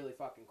 It was really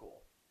fucking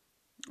cool.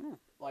 Mm.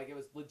 Like, it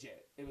was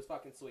legit. It was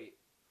fucking sweet.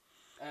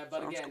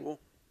 But Sounds again, cool.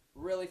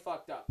 Really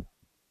fucked up.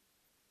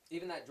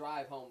 Even that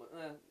drive home,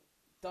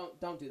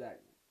 don't do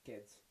that,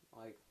 kids.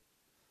 Like,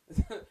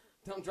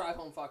 don't drive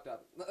home fucked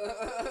up.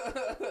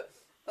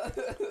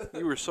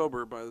 You were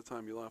sober by the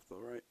time you left, though,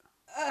 right?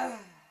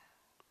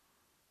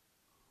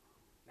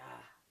 Nah.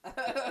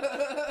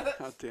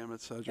 God damn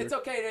it, Cedric. It's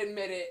okay to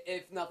admit it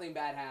if nothing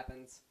bad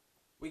happens.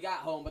 We got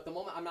home, but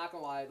I'm not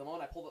gonna lie, the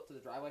moment I pulled up to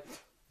the driveway,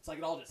 it's like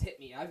it all just hit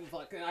me. I even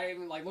looked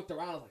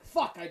around, I was like,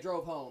 fuck, I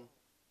drove home.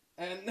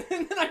 And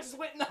then I just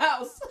went in the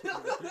house.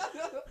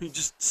 You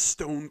just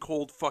stone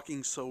cold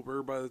fucking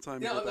sober by the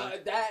time you got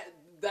back.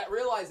 That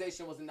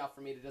realization was enough for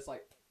me to just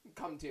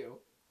come to.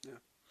 Yeah.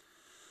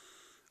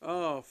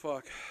 Oh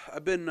fuck!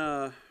 I've been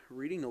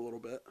reading a little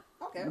bit.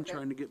 Okay. I'm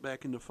trying to get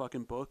back into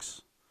fucking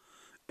books,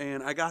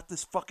 and I got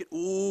this fucking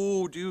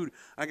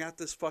I got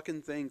this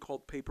fucking thing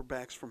called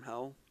Paperbacks from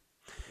Hell.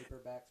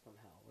 Paperbacks from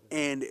Hell. What is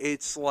and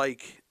it's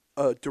like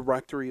a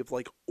directory of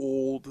like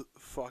old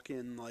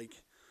fucking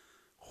like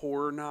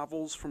horror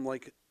novels from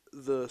like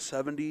the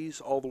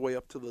 70s all the way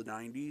up to the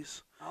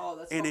 90s. Oh,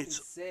 that's fucking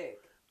sick.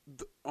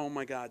 Oh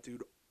my god,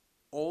 dude.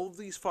 All of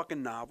these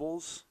fucking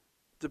novels,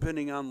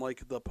 depending on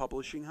like the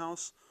publishing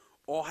house,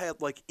 all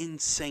had like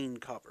insane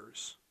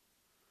covers.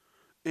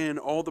 And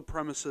all the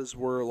premises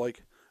were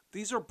like,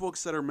 these are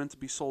books that are meant to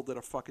be sold at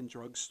a fucking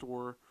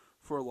drugstore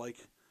for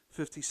like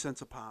 50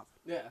 cents a pop.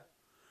 Yeah.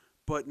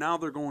 But now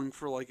they're going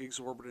for like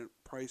exorbitant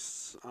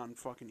price on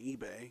fucking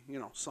eBay. You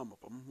know, some of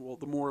them. Well,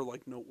 the more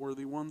like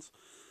noteworthy ones.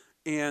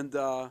 And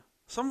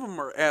some of them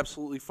are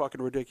absolutely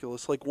fucking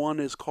ridiculous. Like one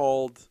is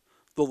called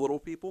The Little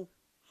People.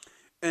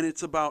 And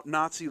it's about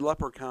Nazi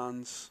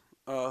leprechauns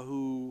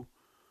who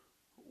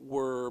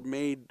were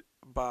made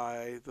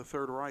by the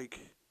Third Reich.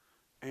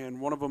 And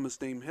one of them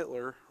is named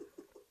Hitler.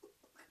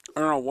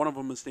 I don't know, one of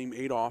them is named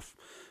Adolf.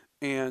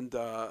 And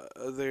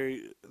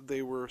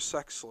they were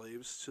sex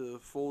slaves to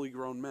fully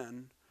grown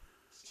men.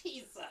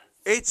 Jesus.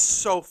 It's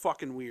so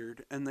fucking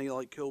weird. And they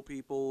like kill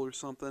people or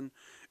something.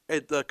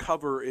 The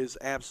cover is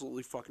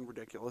absolutely fucking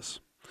ridiculous.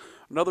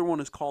 Another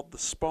one is called The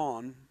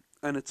Spawn.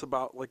 And it's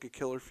about like a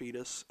killer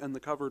fetus. And the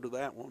cover to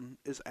that one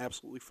is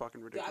absolutely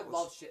fucking ridiculous. Yeah, I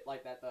love shit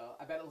like that though.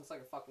 I bet it looks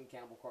like a fucking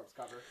Cannibal Corpse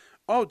cover.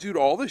 Oh, dude,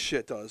 all this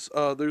shit does.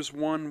 There's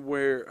one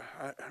where,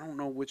 I don't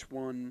know which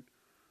one.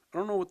 I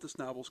don't know what this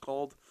novel's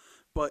called.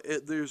 But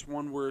there's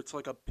one where it's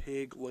like a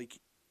pig, like,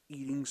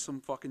 eating some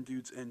fucking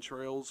dude's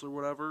entrails or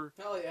whatever.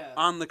 Hell yeah.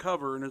 On the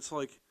cover, and it's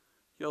like,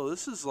 yo,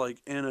 this is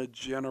like in a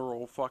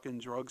general fucking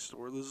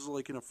drugstore. This is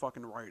like in a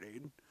fucking Rite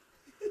Aid.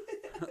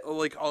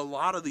 Like a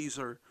lot of these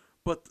are,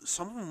 but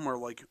some of them are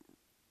like,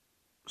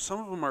 some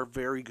of them are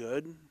very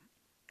good,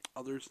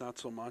 others not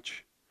so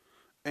much.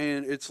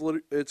 And it's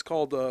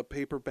called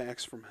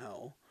Paperbacks from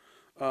Hell.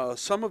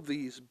 Some of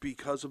these,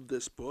 because of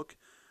this book,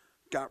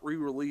 got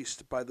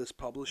re-released by this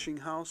publishing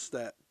house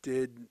that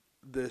did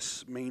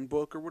this main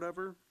book or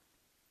whatever.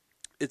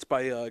 It's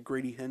by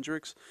Grady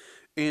Hendrix,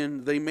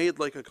 and they made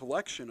like a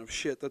collection of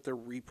shit that they're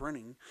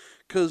reprinting,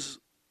 because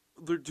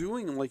they're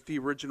doing like the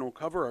original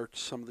cover art to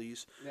some of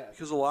these. Yeah.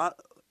 Because a lot,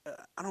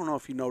 I don't know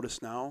if you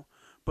notice now,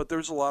 but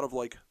there's a lot of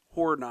like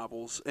horror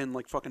novels in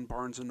like fucking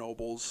Barnes and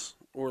Nobles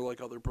or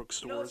like other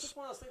bookstores. You know, it's just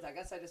one of those things. I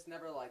guess I just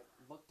never like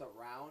looked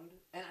around,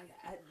 and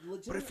I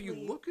legitimately. But if you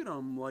look at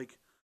them, like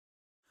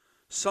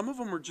some of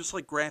them are just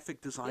like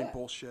graphic design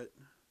bullshit.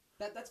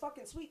 That's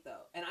fucking sweet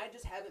though, and I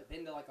just haven't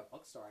been to like a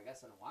bookstore, I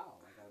guess, in a while.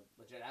 Like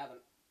I legit haven't.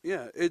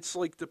 Yeah, it's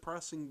like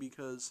depressing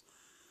because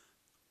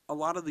a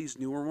lot of these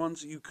newer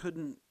ones you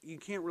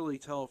can't really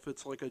tell if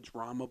it's like a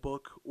drama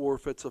book or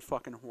if it's a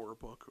fucking horror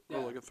book or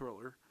like a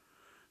thriller,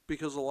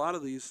 because a lot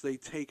of these they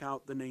take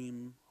out the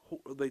name,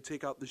 they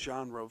take out the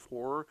genre of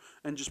horror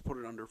and just put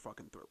it under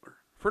fucking thriller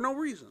for no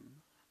reason.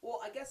 Well,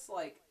 I guess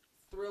like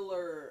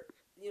thriller,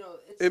 you know,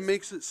 it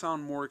makes it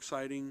sound more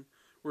exciting,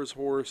 whereas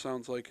horror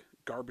sounds like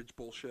garbage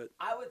bullshit.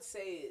 I would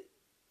say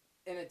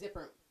in a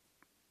different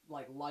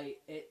like light,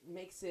 it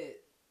makes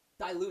it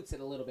dilutes it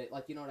a little bit,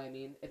 like, you know what I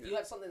mean? If you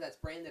have something that's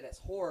branded as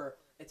horror,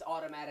 it's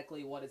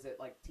automatically, what is it,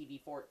 like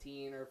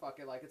TV-14 or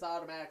fucking, like, it's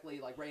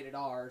automatically like rated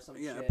R or some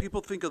shit. Yeah,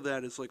 people think of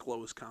that as like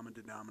lowest common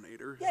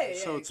denominator.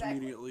 So it's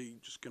immediately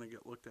just gonna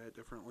get looked at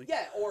differently.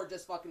 Yeah, or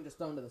just fucking just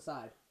thrown to the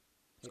side.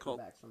 It's called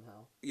Paperbacks from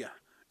Hell. Yeah.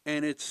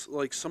 And it's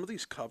like some of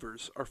these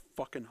covers are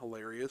fucking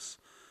hilarious.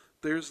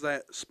 There's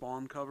that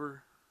Spawn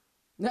cover.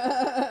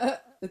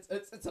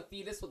 It's a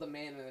fetus with a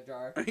man in a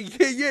jar.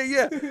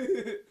 yeah.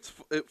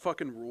 It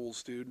fucking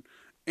rules, dude.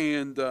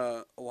 And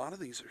a lot of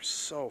these are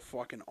so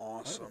fucking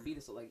awesome. A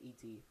fetus look like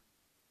E.T.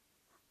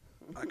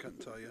 I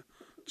couldn't tell you.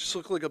 Just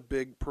look like a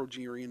big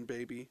progerian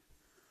baby.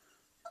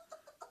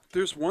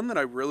 There's one that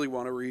I really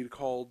want to read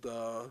called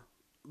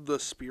The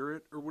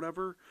Spirit or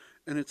whatever,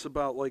 and it's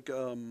about like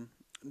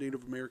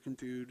Native American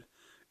dude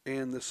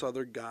and this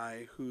other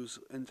guy whose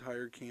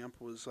entire camp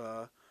was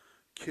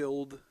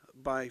killed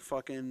by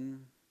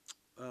fucking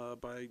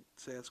by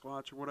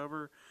Sasquatch or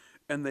whatever,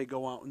 and they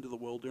go out into the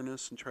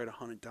wilderness and try to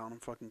hunt it down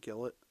and fucking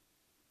kill it.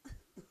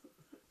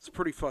 It's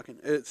pretty fucking.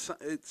 It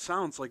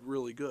sounds like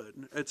really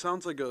good. It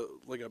sounds like a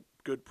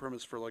good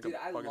premise for like a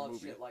fucking movie. I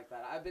love shit like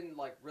that. I've been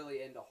like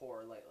really into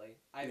horror lately.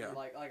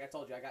 Like I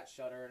told you, I got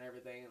Shudder and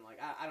everything, and like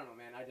I don't know,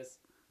 man. I just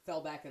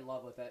fell back in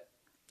love with it.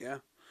 Yeah.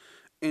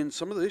 And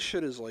some of this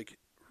shit is like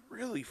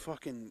really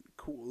fucking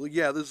cool.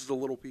 Yeah, this is the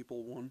Little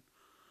People one.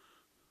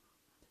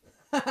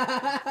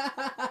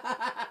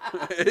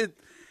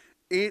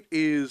 It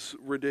is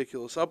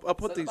ridiculous. I'll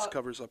put these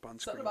covers up on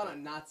screen. Something about a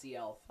Nazi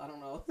elf. I don't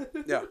know.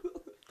 Yeah.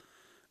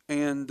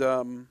 And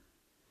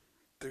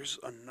there's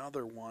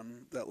another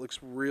one that looks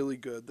really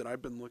good that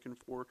I've been looking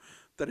for.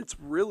 That it's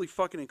really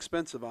fucking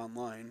expensive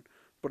online,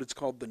 but it's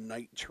called The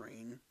Night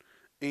Train,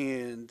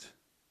 and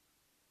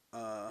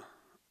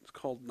it's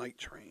called Night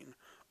Train,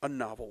 a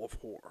novel of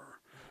horror.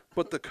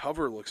 But the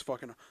cover looks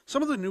fucking.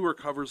 Some of the newer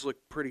covers look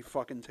pretty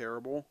fucking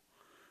terrible.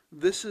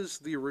 This is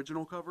the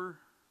original cover.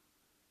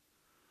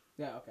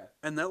 Yeah, okay.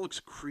 And that looks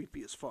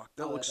creepy as fuck.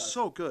 That looks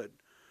so good.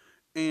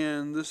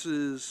 And this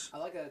is. I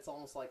like it. It's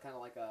almost like kind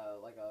of like a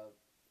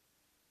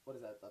what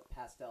is that? The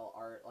pastel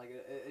art. Like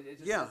it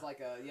just has like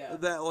a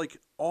That like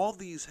all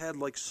these had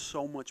like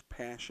so much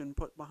passion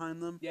put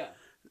behind them. Yeah.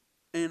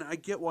 And I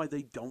get why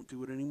they don't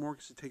do it anymore,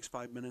 because it takes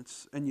 5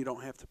 minutes, and you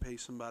don't have to pay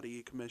somebody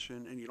a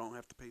commission, and you don't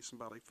have to pay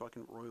somebody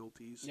fucking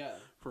royalties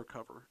for a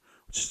cover,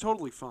 which is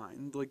totally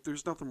fine. Like,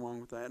 there's nothing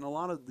wrong with that. And a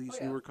lot of these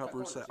newer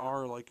covers that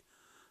are like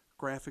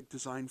graphic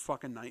design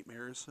fucking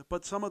nightmares,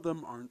 but some of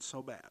them aren't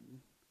so bad.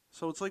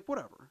 So it's like,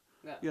 whatever.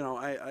 Yeah. You know,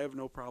 I have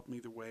no problem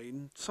either way.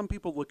 And some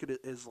people look at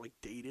it as like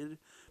dated,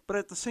 but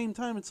at the same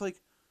time, it's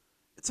like,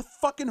 it's a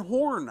fucking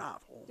horror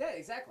novel. Yeah,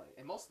 exactly.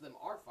 And most of them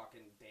are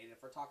fucking dated.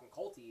 If we're talking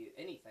culty,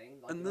 anything.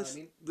 Like, and you know what I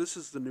mean? This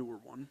is the newer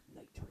one.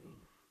 Night Train.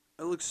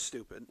 It looks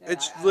stupid. Yeah,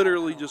 it's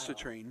literally just a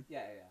train. Yeah.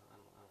 I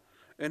don't like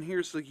that. And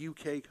here's the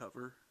UK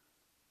cover.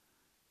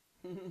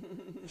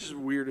 This is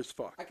weird as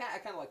fuck. I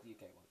kind of like the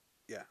UK one.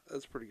 Yeah,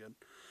 that's pretty good.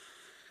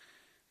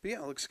 But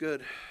yeah, it looks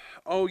good.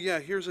 Oh yeah,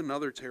 here's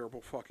another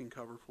terrible fucking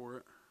cover for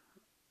it.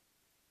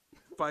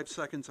 5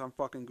 seconds on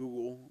fucking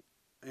Google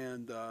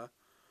and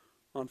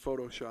on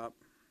Photoshop.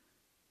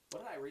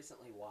 What did I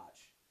recently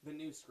watch? The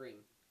new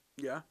Scream.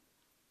 Yeah?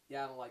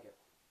 Yeah, I don't like it.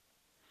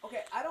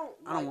 Okay, I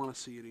don't want to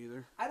see it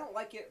either. I don't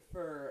like it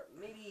for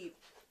maybe...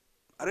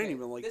 I didn't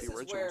even like the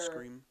original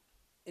Scream.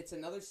 It's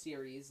another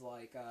series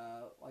like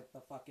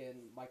the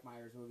fucking Mike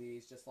Myers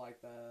movies, just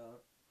like the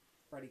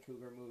Freddy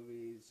Krueger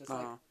movies, just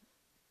like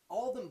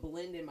all of them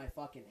blend in my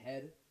fucking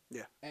head.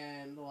 Yeah.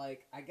 And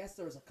like I guess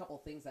there was a couple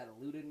things that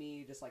eluded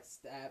me, just like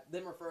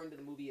them referring to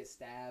the movie as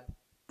Stab.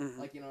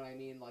 Like, you know what I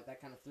mean? Like,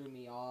 that kind of threw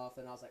me off,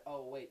 and I was like,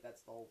 oh, wait,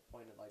 that's the whole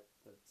point of, like,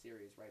 the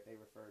series, right? They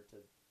referred to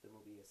the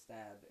movie as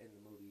Stab in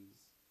the movies.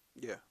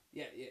 Yeah.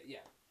 Yeah.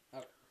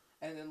 Okay.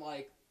 And then,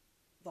 like,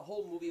 the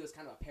whole movie was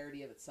kind of a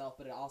parody of itself,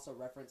 but it also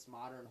referenced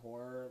modern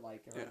horror,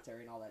 like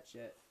Hereditary and all that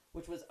shit,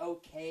 which was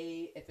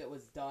okay if it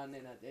was done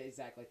in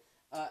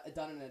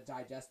a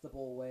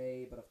digestible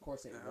way, but of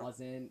course it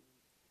wasn't.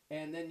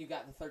 And then you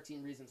got the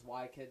 13 Reasons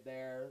Why kid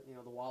there, you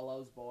know, the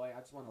Wallows boy. I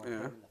just want to like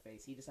hit him in the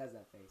face. He just has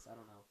that face. I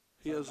don't know.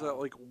 He has that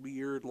like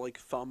weird like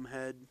thumb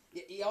head.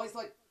 He always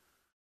looks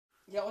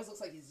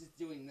like he's just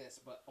doing this,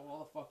 but all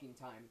the fucking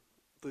time.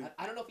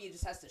 I don't know if he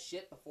just has to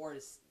shit before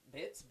his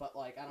bits, but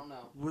like I don't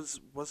know.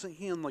 Wasn't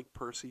he in like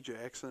Percy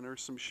Jackson or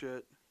some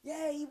shit?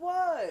 Yeah, he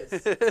was.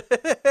 That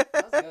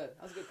was good.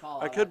 That was a good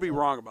call. I could be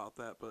wrong about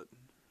that, but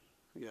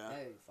yeah.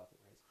 Hey, you fucking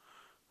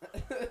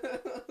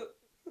race.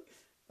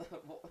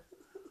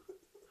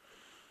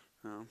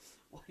 No.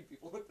 White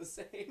people look the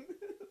same.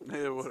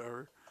 Yeah,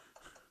 whatever.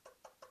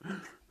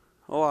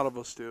 A lot of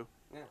us do.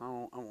 Yeah. I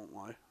won't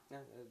lie. Yeah,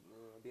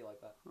 it'd be like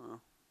that.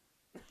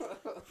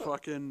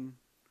 Fucking,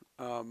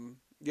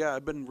 yeah,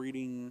 I've been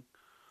reading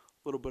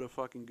a little bit of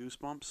fucking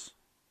Goosebumps.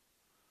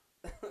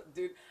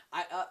 Dude,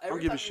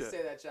 every time you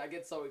say that shit, I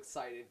get so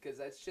excited because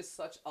that's just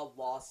such a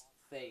lost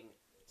thing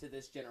to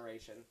this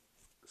generation.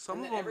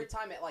 Every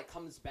time it like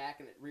comes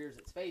back and it rears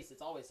its face,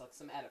 it's always like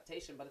some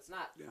adaptation, but it's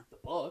not the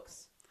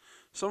books.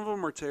 Some of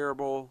them are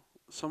terrible.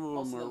 Some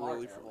of them are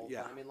really terrible.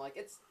 Yeah, I mean, like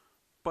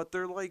but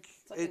they're like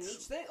a niche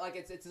thing. Like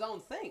it's its own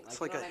thing. Like, it's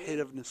like a hit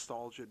of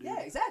nostalgia, dude. Yeah,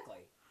 exactly.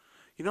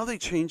 You know they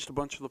changed a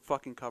bunch of the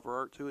fucking cover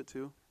art to it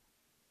too.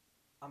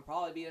 I'm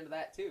probably be into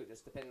that too,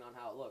 just depending on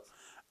how it looks.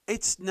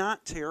 It's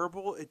not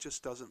terrible. It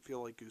just doesn't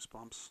feel like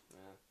Goosebumps.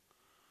 Yeah.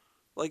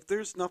 Like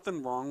there's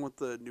nothing wrong with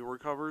the newer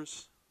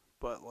covers,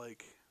 but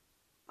like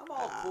I'm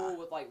all cool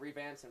with like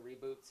revamps and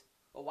reboots.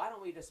 But why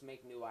don't we just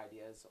make new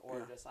ideas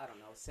or just, I don't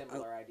know,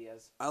 similar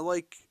ideas? I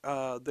like,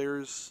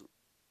 there's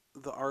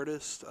the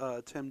artist,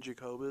 Tim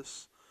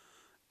Jacobus,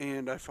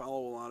 and I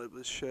follow a lot of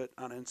his shit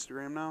on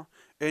Instagram now.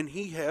 And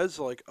he has,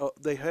 like,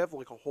 they have,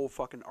 like, a whole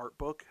fucking art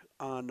book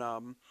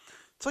on,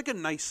 it's like a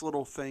nice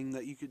little thing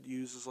that you could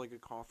use as, like, a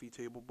coffee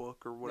table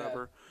book or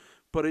whatever. Yeah.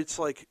 But it's,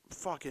 like,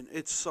 fucking,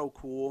 it's so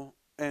cool.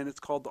 And it's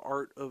called The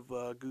Art of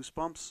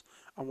Goosebumps.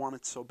 I want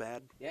it so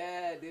bad.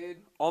 Yeah, dude.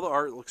 All the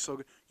art looks so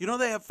good. You know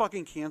they have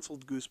fucking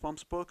canceled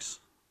Goosebumps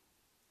books?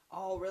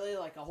 Oh, really?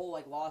 Like a whole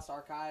like lost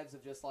archives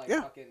of just like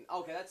fucking...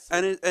 Okay, that's...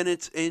 Sweet. And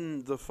it's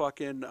in the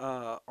fucking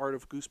Art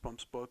of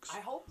Goosebumps books.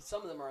 I hope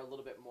some of them are a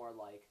little bit more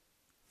like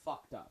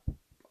fucked up.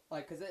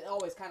 Like, because it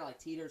always kind of like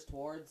teeters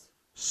towards...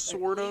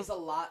 Sort of. It leaves a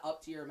lot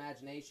up to your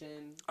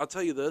imagination. I'll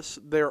tell you this.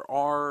 There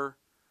are...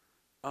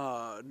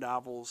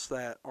 novels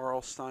that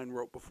R.L. Stine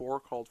wrote before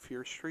called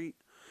Fear Street,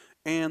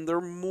 and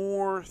they're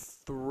more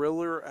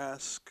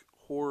thriller-esque,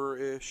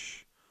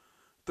 horror-ish.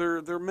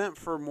 They're meant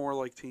for more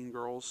like teen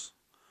girls,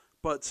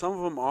 but some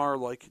of them are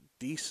like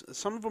decent.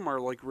 Some of them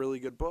are like really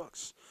good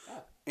books,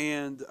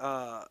 and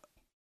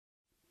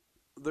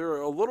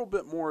they're a little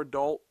bit more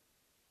adult.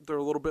 They're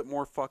a little bit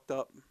more fucked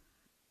up.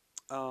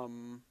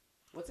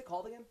 What's it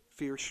called again?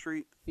 Fear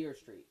Street. Fear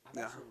Street. I've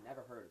actually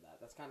never heard of that.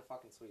 That's kind of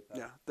fucking sweet, though.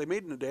 Yeah, they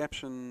made an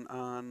adaptation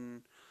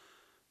on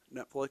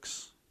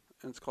Netflix,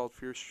 and it's called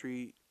Fear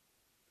Street,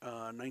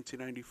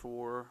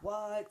 1994.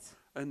 What?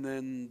 And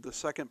then the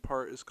second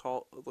part is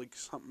called like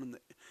something.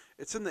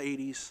 It's in the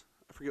 80s.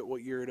 I forget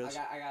what year it is.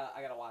 I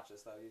gotta watch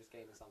this though. You just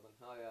gave me something.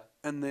 Oh yeah.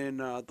 And then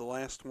the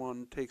last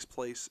one takes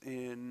place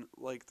in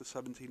like the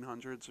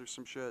 1700s or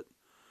some shit.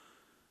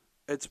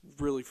 It's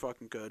really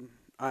fucking good.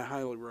 I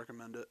highly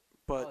recommend it.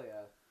 But oh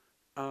yeah.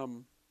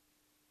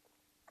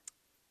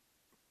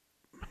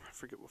 I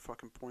forget what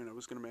fucking point I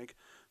was gonna make,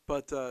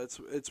 but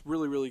it's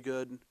really really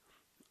good.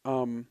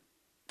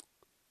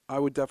 I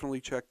would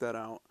definitely check that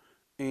out.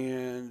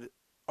 And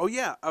oh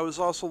yeah, I was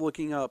also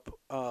looking up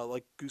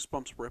like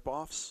Goosebumps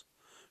ripoffs,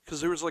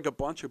 because there was like a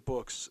bunch of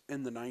books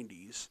in the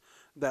 90s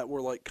that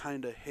were like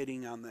kind of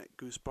hitting on that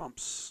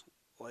Goosebumps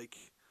like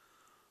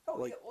it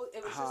was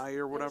high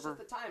or whatever. It was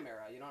just the time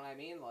era, you know what I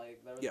mean?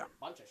 Like there was a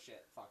bunch of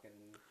shit fucking.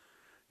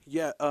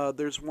 Yeah,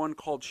 there's one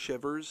called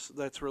Shivers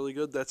that's really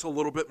good. That's a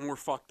little bit more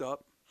fucked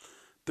up.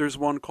 There's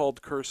one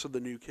called Curse of the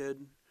New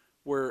Kid,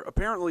 where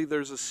apparently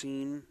there's a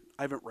scene.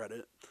 I haven't read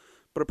it,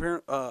 but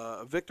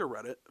Victor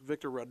read it.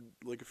 Victor read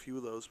like a few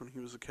of those when he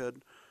was a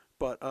kid.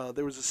 But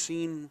there was a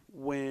scene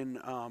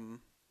when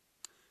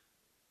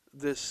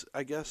this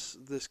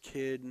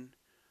kid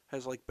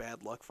has like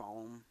bad luck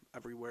follow him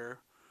everywhere,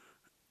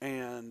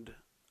 and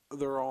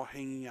they're all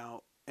hanging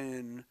out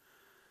in,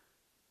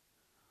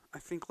 I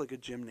think, like a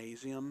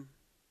gymnasium,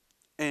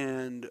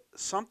 and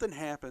something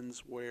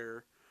happens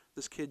where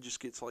this kid just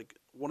gets like,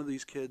 one of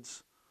these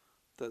kids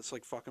that's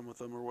like fucking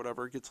with him or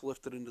whatever gets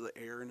lifted into the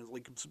air, and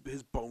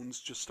his bones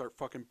just start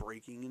fucking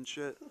breaking and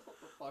shit.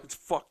 It's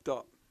fucked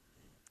up.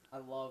 I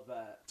love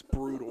that. It's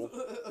brutal.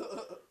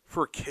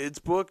 For a kid's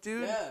book,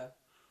 dude? Yeah.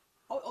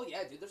 Oh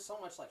yeah, dude. There's so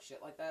much like shit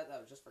like that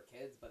was just for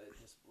kids, but it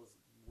just was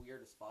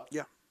weird as fuck.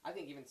 Yeah. I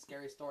think even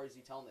scary stories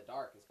you tell in the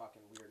dark is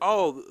fucking weird.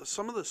 Oh,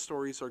 some of the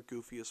stories are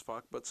goofy as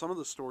fuck, but some of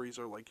the stories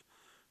are like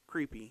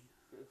creepy.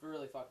 It's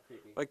really fucking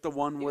creepy. Like the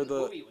one Even where the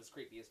movie was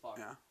creepy as fuck.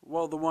 yeah.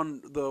 Well, the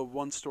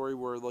one story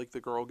where like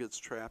the girl gets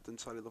trapped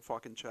inside of the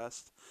fucking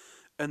chest,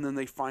 and then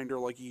they find her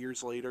like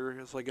years later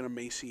as like an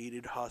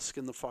emaciated husk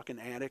in the fucking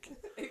attic.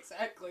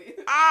 Exactly.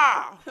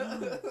 Ah!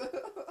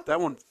 That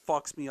one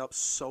fucks me up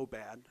so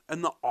bad,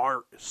 and the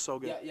art is so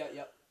good.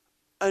 Yeah.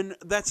 And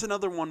that's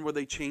another one where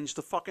they changed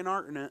the fucking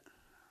art in it.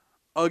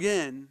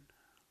 Again,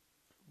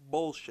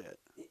 bullshit.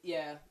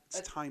 Yeah.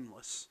 It's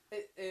timeless.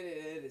 It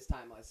is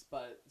timeless,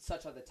 but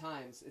such are the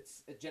times.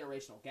 It's a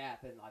generational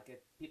gap, and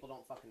like people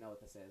don't fucking know what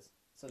this is.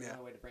 So the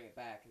only way to bring it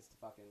back is to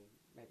fucking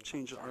make it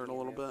change the art a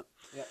little bit.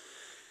 Yep.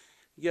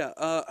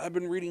 Yeah, I've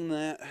been reading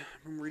that.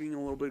 I've been reading a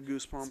little bit of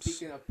Goosebumps.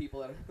 Speaking of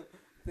people that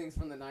things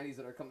from the 90s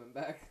that are coming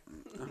back,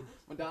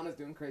 Madonna's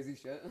doing crazy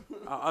shit.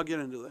 I'll get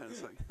into that in a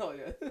second. Hell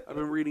yeah. I've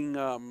been reading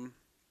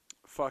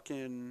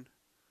fucking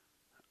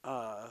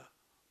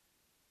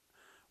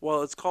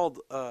well, it's called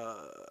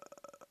I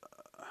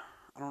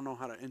don't know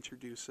how to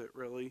introduce it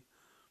really,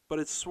 but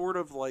it's sort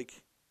of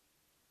like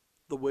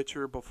The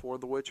Witcher before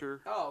The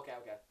Witcher. Oh, okay.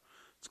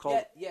 It's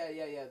called Yeah.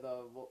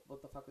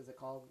 What the fuck is it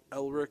called?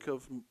 Elric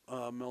of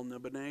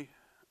Melniboné,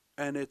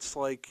 and it's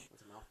like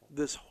That's a mouthful.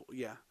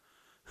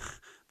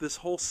 this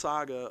whole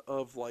saga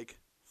of like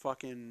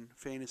fucking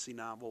fantasy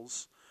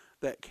novels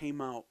that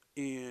came out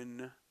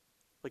in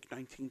like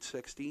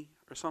 1960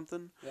 or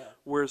something. Yeah.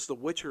 Whereas the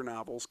Witcher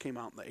novels came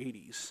out in the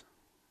 80s.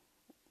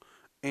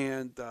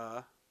 And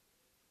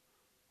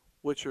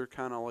Witcher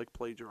kind of like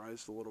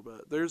plagiarized a little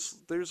bit.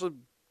 There's a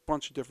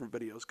bunch of different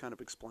videos kind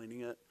of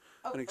explaining it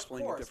and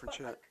explaining different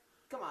shit.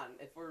 Come on,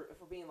 if we're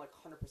being like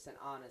 100%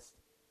 honest,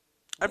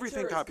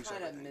 Everything Witcher copies is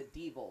kind of everything.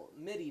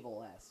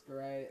 medieval-esque,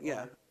 right?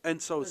 Yeah, Like,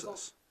 and so is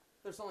this.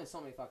 there's only so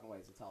many fucking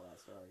ways to tell that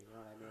story, you know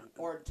what I mean?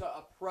 Or to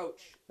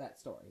approach that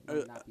story,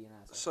 not be an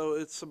asshole. So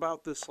it's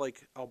about this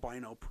like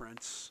albino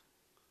prince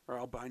or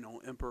albino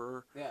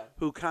emperor Yeah.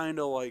 who kind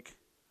of like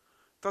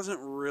doesn't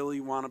really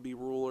want to be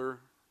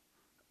ruler,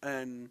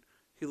 and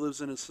he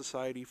lives in a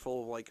society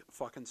full of like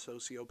fucking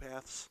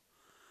sociopaths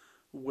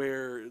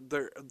where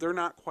they're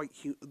not quite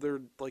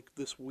they're like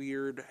this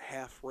weird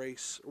half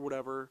race or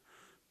whatever,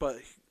 but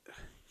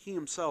he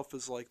himself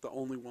is like the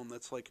only one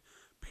that's like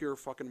pure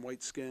fucking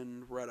white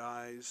skin, red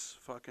eyes,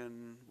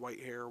 fucking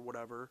white hair,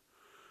 whatever.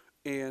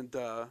 And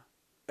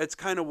it's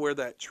kind of where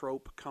that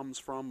trope comes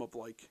from of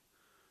like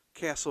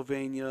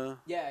Castlevania,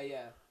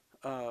 Yeah.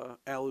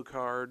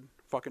 Alucard,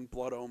 fucking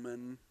Blood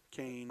Omen,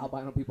 Kane.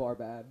 Albino people are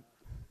bad.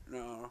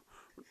 No,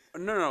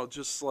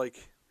 just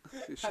like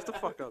shut the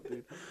fuck up,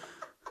 dude.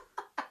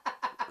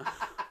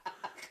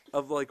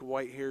 Of like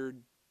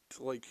white-haired,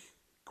 like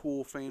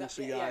cool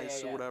fantasy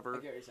guys or whatever. I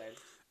get what you're saying.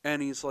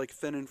 And he's like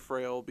thin and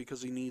frail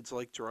because he needs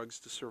like drugs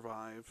to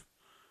survive.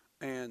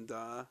 And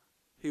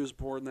he was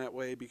born that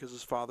way because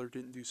his father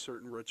didn't do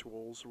certain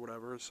rituals or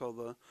whatever, so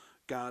the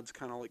gods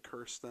kind of like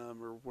cursed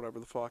them or whatever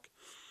the fuck.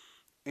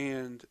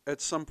 And at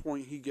some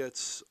point he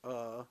gets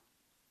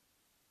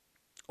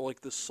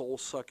like the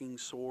soul-sucking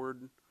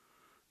sword,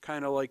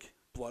 kind of like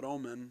Blood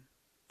Omen,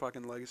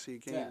 fucking Legacy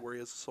of Kain, where he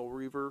has a soul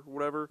reaver or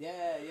whatever.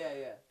 Yeah.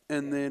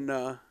 And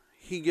then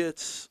he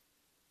gets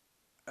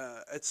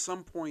at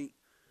some point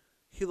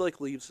he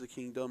like leaves the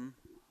kingdom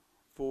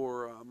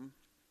for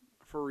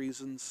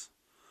reasons.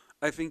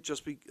 I think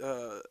just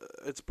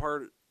it's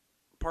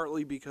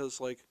partly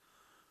because like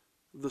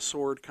the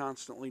sword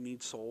constantly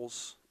needs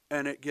souls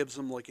and it gives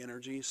him like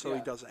energy, so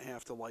he doesn't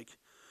have to like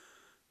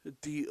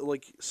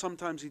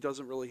sometimes he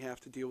doesn't really have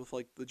to deal with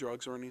like the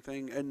drugs or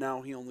anything, and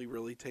now he only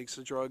really takes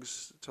the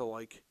drugs to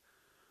like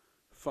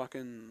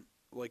fucking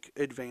like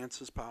advance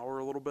his power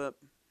a little bit.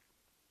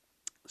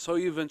 So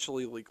he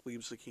eventually like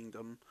leaves the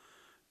kingdom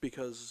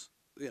because,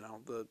 you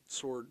know, the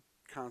sword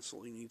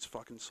constantly needs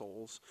fucking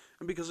souls,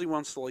 and because he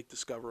wants to like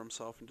discover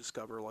himself and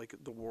discover like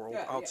the world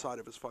outside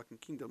of his fucking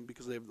kingdom,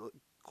 because they have the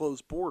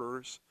closed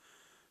borders,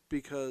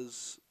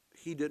 because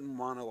he didn't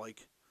want to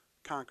like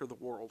conquer the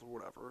world or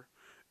whatever.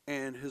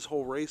 And his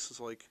whole race is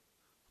like,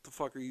 what the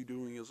fuck are you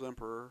doing as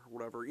emperor or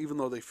whatever, even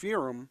though they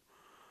fear him.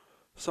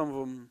 Some of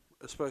them,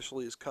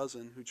 especially his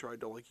cousin who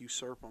tried to like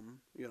usurp him,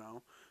 you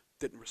know,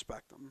 didn't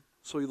respect him,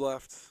 so he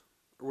left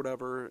or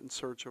whatever in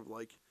search of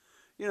like,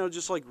 you know,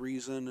 just like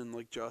reason and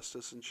like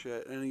justice and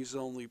shit. And he's the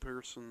only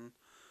person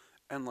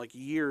in like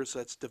years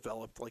that's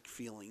developed like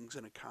feelings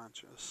and a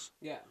conscience.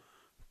 Yeah.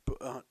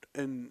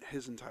 In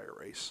his entire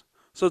race.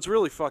 So it's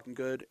really fucking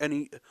good. And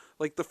he,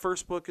 like, the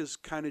first book is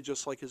kind of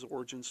just like his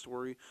origin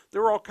story. They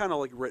were all kind of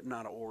like written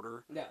out of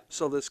order. Yeah.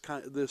 So this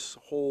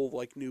whole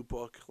like new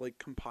book like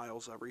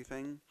compiles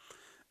everything,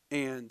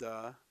 and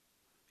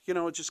you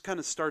know, it just kind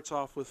of starts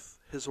off with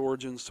his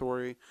origin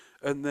story,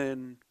 and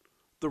then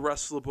the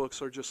rest of the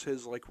books are just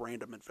his like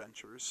random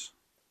adventures.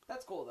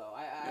 That's cool though.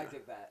 I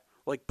dig that.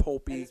 Like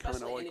pulpy, kind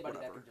of like anybody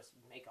whatever. that can just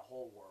make a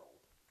whole world.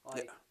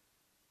 Like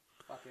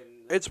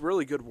fucking. It's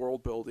really good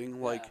world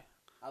building. Like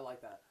I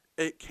like that.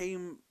 It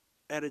came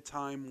at a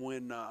time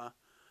when I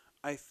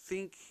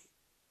think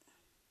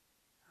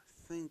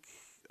think,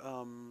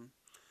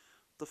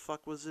 the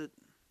fuck was it?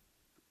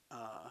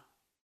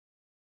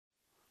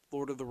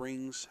 Lord of the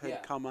Rings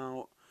had come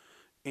out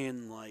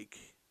in like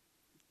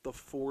the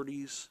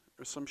 40s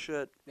or some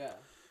shit. Yeah.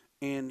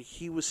 And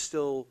he was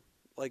still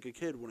like a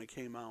kid when it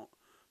came out.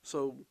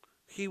 So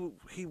he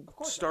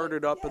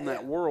started up in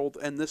that world,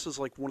 and this is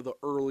like one of the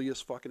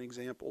earliest fucking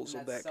examples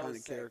of that kind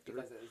of character.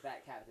 Because it was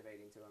that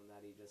captivating to him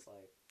that he just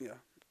like,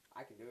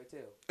 I can do it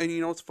too. And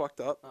you know what's fucked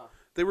up?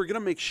 They were gonna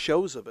make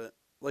shows of it.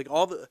 Like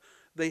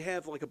they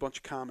have like a bunch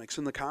of comics,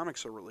 and the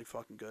comics are really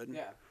fucking good.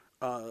 Yeah.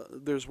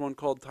 There's one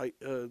called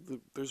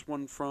there's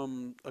one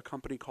from a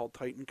company called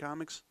Titan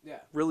Comics. Yeah.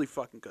 Really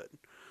fucking good.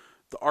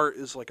 The art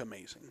is like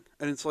amazing,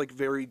 and it's like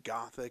very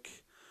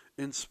gothic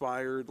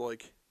inspired,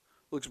 like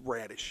looks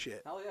rad as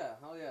shit. Hell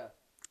yeah.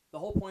 The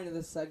whole point of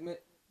this segment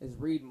is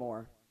read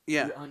more.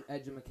 Yeah. You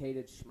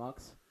uneducated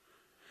schmucks.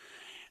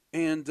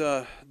 And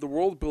the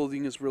world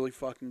building is really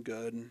fucking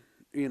good.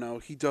 You know,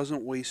 he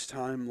doesn't waste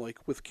time like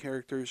with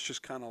characters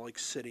just kind of like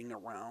sitting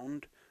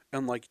around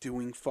and like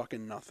doing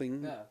fucking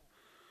nothing. Yeah.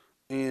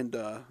 And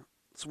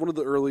it's one of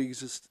the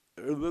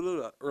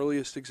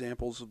earliest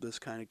examples of this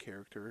kind of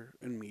character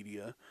in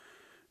media.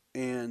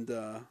 And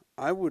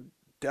I would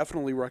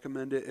definitely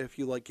recommend it if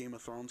you like Game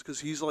of Thrones, because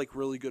he's like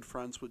really good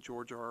friends with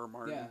George R.R.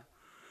 Martin. Yeah.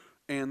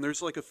 And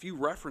there's like a few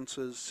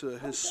references to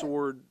his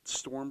sword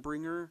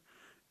Stormbringer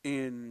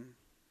in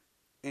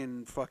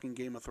fucking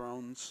Game of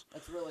Thrones.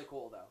 That's really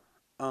cool though.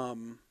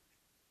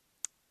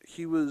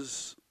 He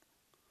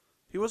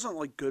wasn't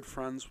like good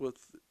friends with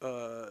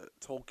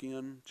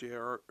Tolkien,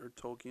 J.R. or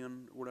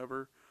Tolkien,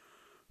 whatever,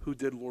 who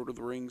did Lord of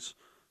the Rings.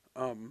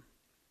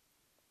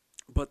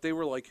 But they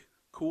were like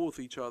cool with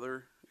each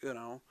other, you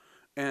know,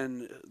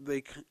 and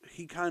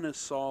he kind of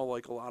saw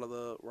like a lot of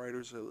the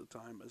writers at the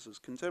time as his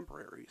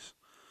contemporaries.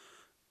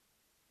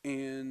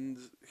 And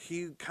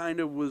he kind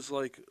of was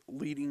like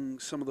leading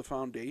some of the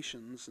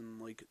foundations and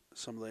like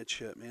some of that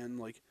shit, man.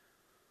 Like,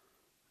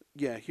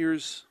 yeah,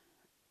 here's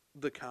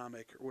the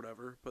comic or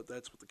whatever, but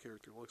that's what the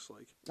character looks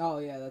like. Oh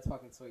yeah, that's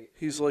fucking sweet.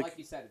 He's and like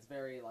you said, it's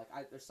very like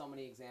there's so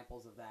many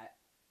examples of that.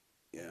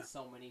 Yeah. In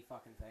so many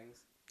fucking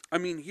things. I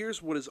mean,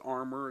 here's what his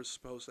armor is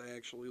supposed to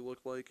actually look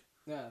like.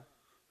 Yeah.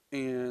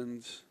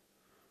 And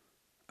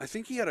I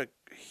think he had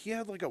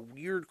like a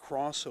weird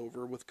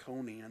crossover with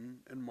Conan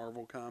in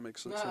Marvel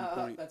Comics at some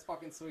point. That's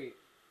fucking sweet.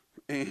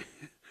 And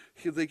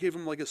they gave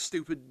him like a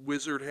stupid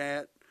wizard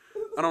hat.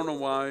 I don't know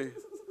why,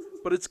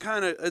 but it's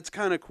kind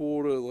of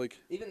cool to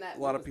like. Even that. A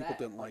lot of people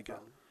didn't like it.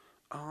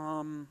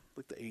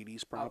 Like the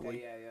 80s probably.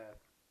 Okay,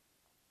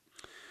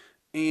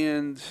 yeah.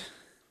 And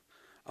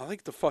I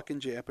like the fucking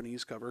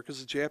Japanese cover, because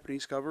the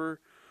Japanese cover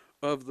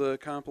of the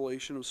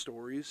compilation of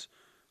stories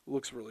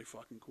looks really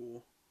fucking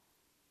cool.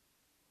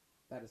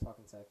 That is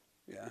fucking sick.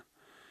 Yeah.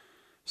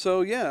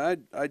 So yeah,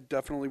 I'd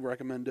definitely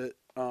recommend it.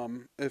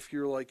 If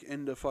you're like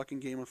into fucking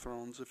Game of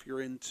Thrones, if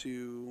you're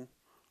into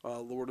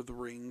Lord of the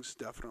Rings,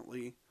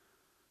 definitely,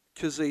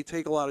 because they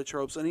take a lot of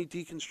tropes and he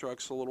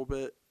deconstructs a little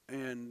bit,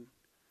 and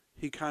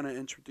he kind of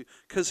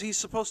because he's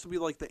supposed to be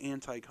like the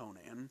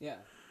anti-Conan. Yeah.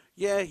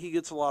 Yeah, he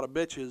gets a lot of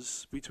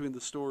bitches between the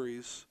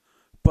stories,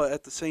 but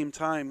at the same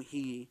time,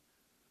 he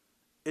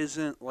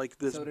isn't like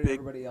this so did big.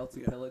 Everybody else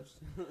who pillaged.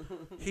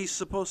 He's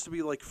supposed to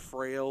be like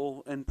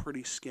frail and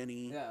pretty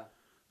skinny.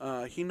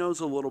 Yeah. He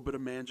knows a little bit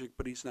of magic,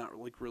 but he's not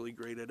like really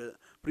great at it.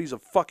 But he's a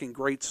fucking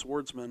great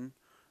swordsman,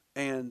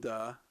 and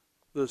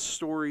the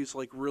stories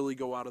like really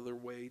go out of their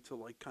way to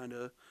like kind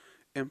of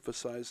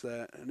emphasize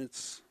that, and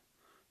it's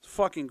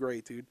fucking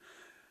great, dude.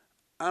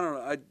 I don't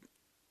know.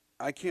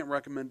 I can't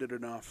recommend it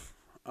enough.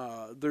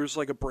 There's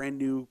like a brand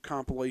new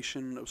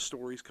compilation of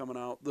stories coming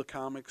out. The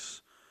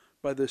comics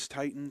by this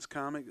Titans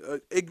comic.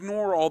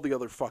 Ignore all the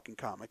other fucking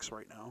comics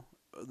right now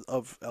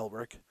of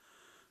Elric.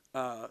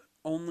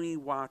 Only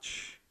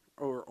watch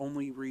or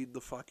only read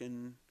the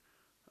fucking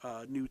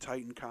new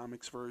Titan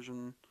Comics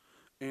version.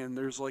 And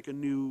there's like a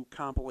new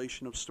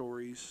compilation of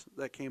stories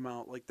that came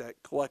out like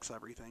that collects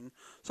everything.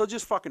 So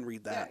just fucking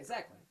read that. Yeah,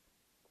 exactly.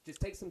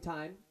 Just take some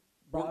time.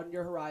 Broaden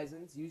your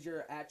horizons, use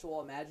your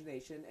actual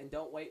imagination, and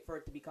don't wait for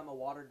it to become a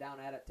watered-down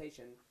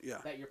adaptation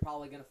that you're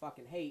probably going to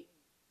fucking hate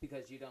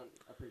because you don't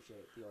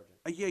appreciate the origin.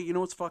 Yeah, you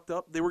know what's fucked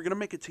up? They were going to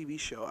make a TV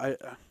show. I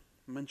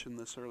mentioned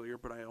this earlier,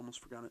 but I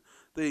almost forgot it.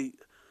 They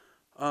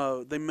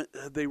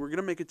were going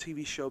to make a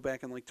TV show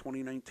back in like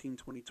 2019,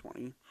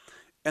 2020,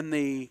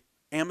 and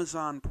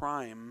Amazon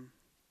Prime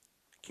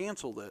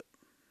canceled it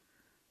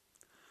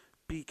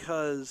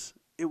because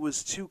it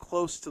was too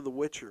close to The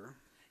Witcher.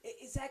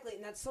 Exactly,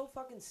 and that's so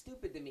fucking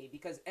stupid to me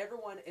because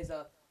everyone is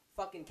a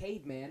fucking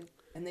caveman,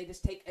 and they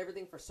just take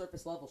everything for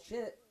surface level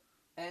shit.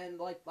 And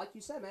like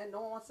you said, man,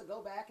 no one wants to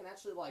go back and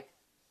actually like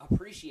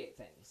appreciate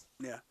things.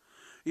 Yeah,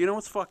 you know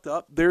what's fucked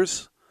up?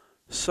 There's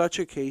such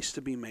a case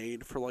to be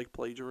made for like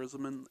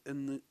plagiarism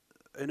in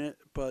it,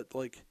 but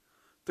like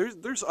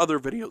there's other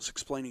videos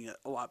explaining it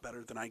a lot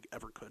better than I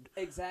ever could.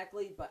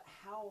 Exactly, but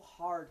how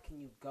hard can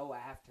you go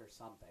after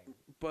something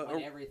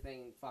when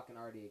everything fucking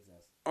already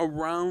exists?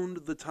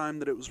 Around the time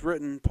that it was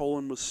written,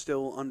 Poland was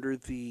still under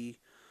the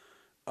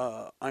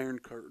Iron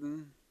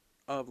Curtain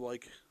of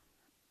like,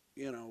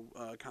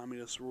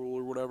 communist rule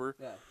or whatever.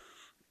 Yeah.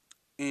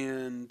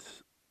 And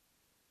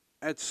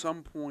at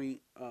some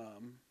point,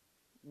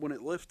 when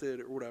it lifted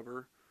or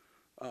whatever,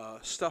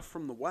 stuff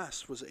from the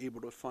West was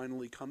able to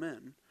finally come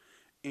in.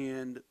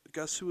 And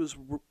guess who was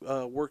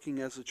working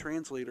as a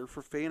translator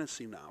for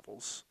fantasy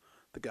novels?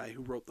 The guy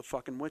who wrote the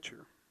fucking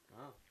Witcher.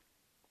 Wow.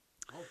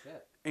 Oh,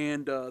 shit.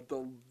 And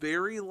the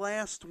very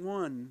last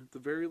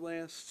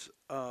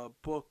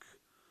book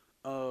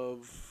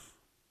of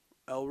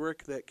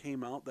Elric that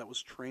came out that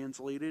was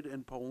translated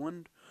in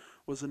Poland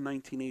was in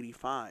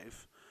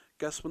 1985.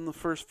 Guess when the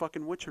first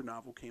fucking Witcher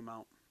novel came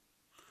out?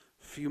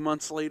 A few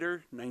months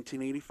later,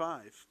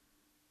 1985.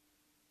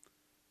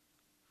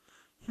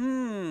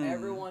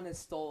 Everyone has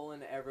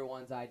stolen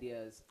everyone's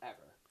ideas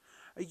ever.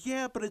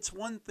 Yeah, but it's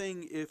one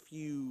thing if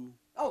you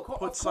put put of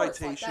course,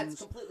 citations like,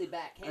 that's completely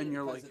backhanded and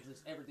you're because like, of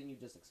just everything you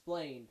just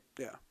explained.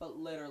 Yeah. But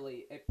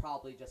literally, it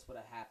probably just would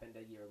have happened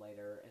a year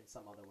later in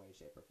some other way,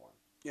 shape, or form.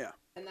 Yeah.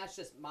 And that's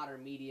just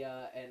modern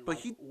media and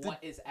But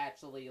what is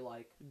actually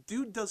like.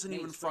 Dude doesn't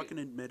even mainstream. fucking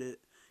admit it.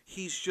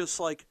 He's just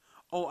like,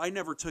 oh, I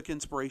never took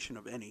inspiration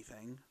of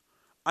anything.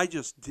 I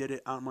just did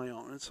it on my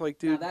own. It's like,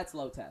 dude. Now that's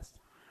low test.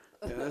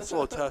 Yeah, that's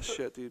low test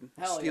shit, dude.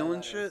 Hell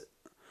Stealing yeah, shit. is.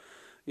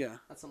 Yeah.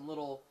 That's some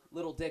little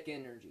dick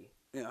energy.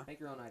 Yeah. Make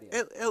your own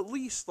idea. At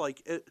least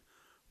like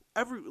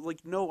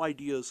no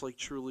idea is like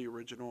truly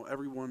original.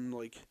 Everyone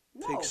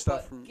takes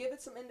stuff from. Give it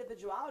some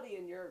individuality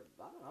in your.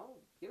 I don't know.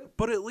 Give it.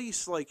 But at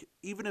least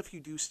even if you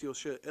do steal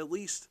shit, at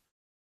least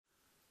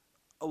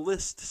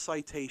list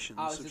citations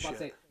I was of just about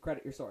shit. to say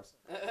credit your source.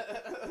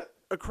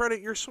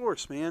 Credit your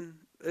source, man.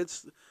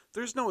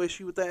 There's no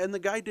issue with that, and the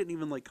guy didn't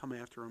even come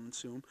after him and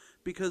sue him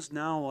because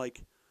now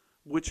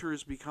Witcher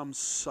has become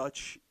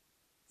such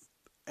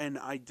an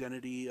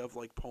identity of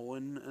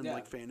Poland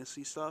and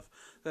fantasy stuff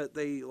that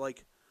they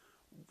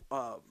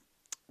one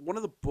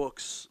of the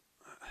books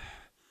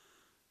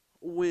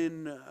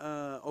when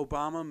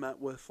Obama met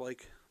with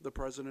the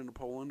president of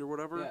Poland or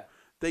whatever,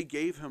 they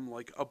gave him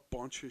a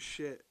bunch of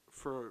shit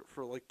for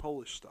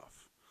Polish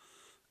stuff,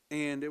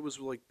 and it was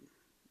like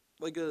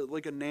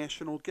a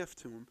national gift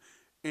to him.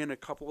 And a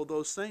couple of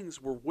those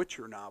things were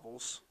Witcher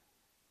novels,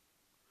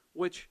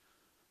 which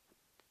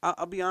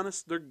I'll be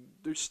honest, they're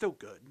still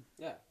good.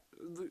 Yeah,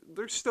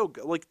 they're still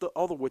good.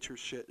 All the Witcher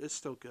shit is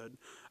still good.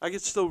 I could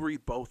still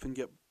read both and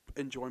get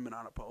enjoyment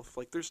out of both.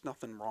 There's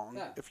nothing wrong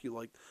if you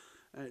like,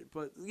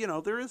 but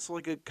there is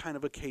a kind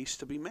of a case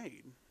to be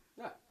made.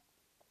 Yeah.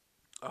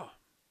 Oh.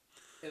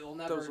 It will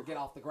never get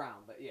off the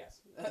ground, but yes.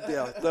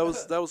 Yeah, that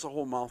was a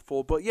whole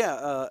mouthful. But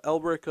yeah,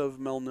 Elric of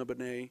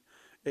Melniboné.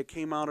 It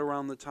came out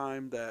around the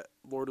time that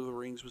Lord of the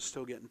Rings was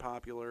still getting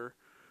popular,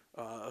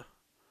 in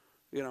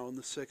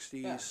the 60s.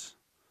 Yeah.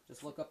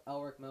 Just look up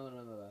Elric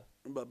Melniboné.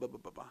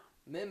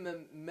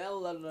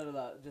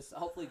 Just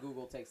hopefully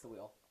Google takes the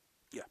wheel.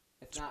 Yeah.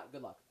 If not,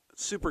 good luck.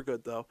 Super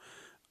good, though.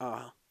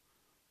 I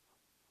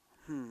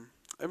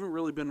haven't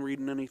really been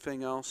reading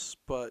anything else,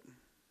 but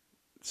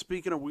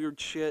speaking of weird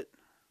shit,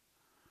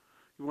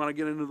 you want to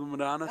get into the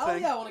Madonna thing? Oh,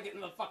 yeah, I want to get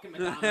into the fucking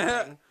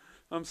Madonna thing.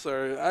 I'm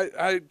sorry.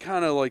 I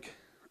kind of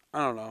I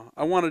don't know.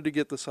 I wanted to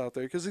get this out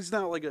there because he's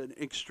not an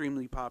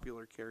extremely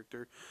popular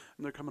character,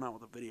 and they're coming out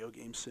with a video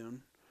game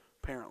soon,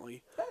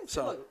 apparently.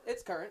 So look,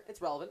 it's current.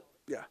 It's relevant.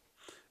 Yeah,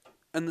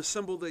 and the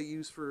symbol they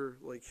use for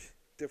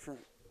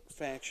different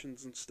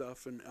factions and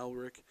stuff in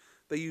Elric,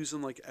 they use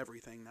in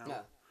everything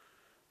now,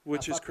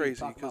 which is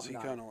crazy because he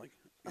kind of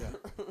yeah.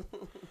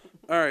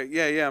 All right,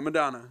 yeah,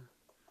 Madonna.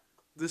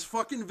 This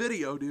fucking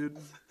video, dude.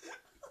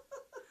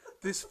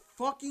 This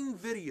fucking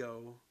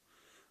video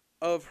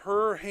of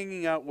her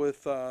hanging out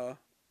with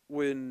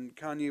when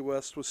Kanye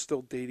West was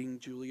still dating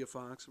Julia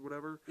Fox or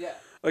whatever. Yeah.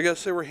 I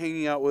guess they were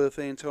hanging out with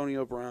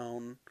Antonio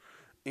Brown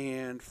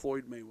and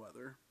Floyd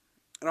Mayweather.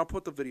 And I'll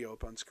put the video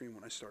up on screen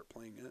when I start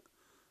playing it.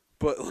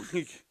 But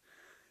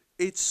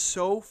it's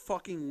so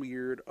fucking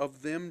weird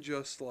of them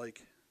just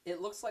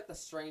It looks like the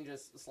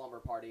strangest slumber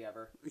party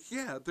ever.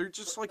 Yeah, they're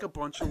just a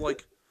bunch of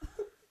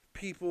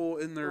people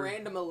in their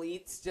random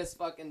elites just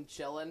fucking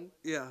chilling.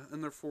 Yeah,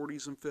 in their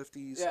 40s and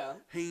 50s. Yeah.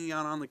 Hanging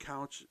out on the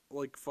couch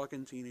like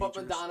fucking teenagers. But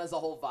Madonna's a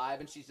whole vibe,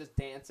 and she's just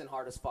dancing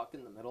hard as fuck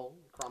in the middle,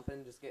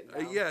 crumping, just getting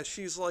down. Yeah,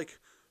 she's oh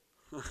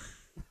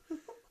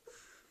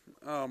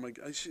my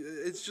god,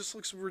 it just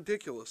looks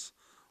ridiculous.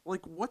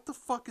 What the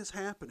fuck is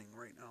happening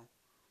right now?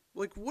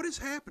 What is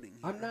happening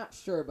here? I'm not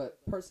sure, but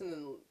person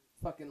in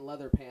fucking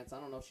leather pants, I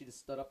don't know if she just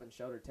stood up and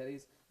showed her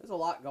titties. There's a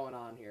lot going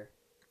on here.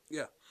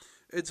 Yeah.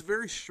 It's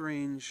very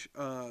strange.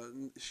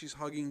 She's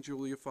hugging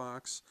Julia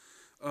Fox.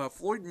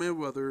 Floyd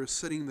Mayweather is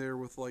sitting there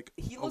with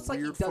he a looks like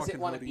he weird doesn't fucking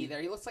want to hoodie. be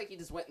there. He looks like he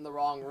just went in the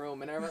wrong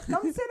room, and everyone's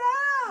come sit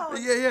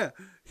down. Yeah.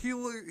 He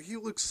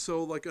looks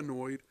so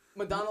annoyed.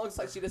 Madonna looks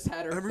like she just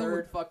had her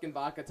third fucking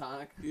vodka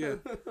tonic. Yeah.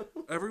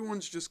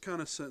 Everyone's just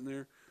kind of sitting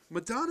there.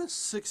 Madonna's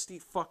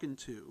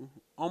 62,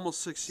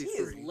 almost 63. She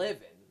is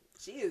living.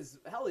 She is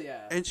hell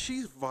yeah. And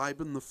she's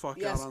vibing the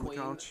fuck out on queen.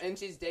 the couch. And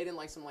she's dating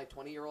some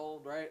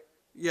 20-year-old, right?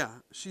 Yeah,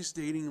 she's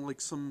dating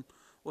some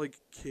like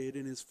kid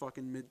in his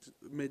fucking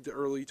mid to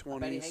early 20s. I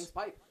bet he hangs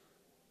pipe.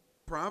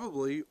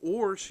 Probably,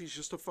 or she's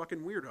just a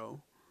fucking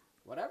weirdo.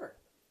 Whatever.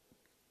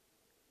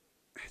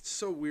 It's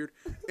so weird.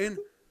 And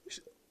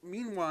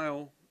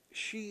meanwhile,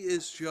 she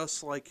is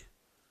just like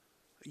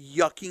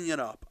yucking it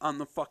up on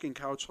the fucking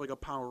couch like a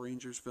Power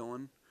Rangers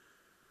villain.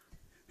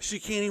 She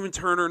can't even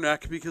turn her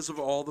neck because of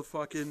all the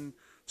fucking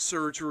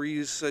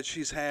surgeries that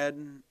she's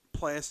had,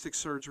 plastic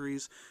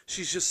surgeries.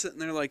 She's just sitting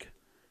there like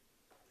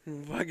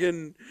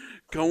fucking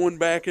going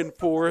back and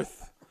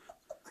forth,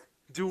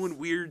 doing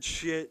weird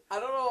shit. I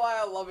don't know why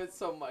I love it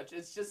so much.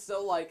 It's just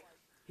so like,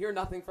 hear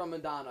nothing from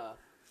Madonna.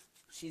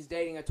 She's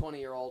dating a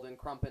 20-year-old and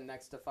crumping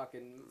next to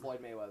fucking Floyd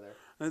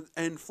Mayweather.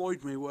 And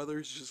Floyd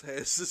Mayweather just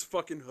has this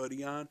fucking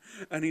hoodie on,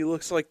 and he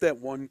looks like that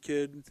one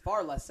kid. It's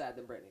far less sad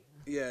than Britney.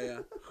 Yeah.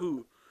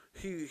 Who?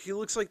 He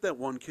looks like that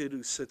one kid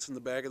who sits in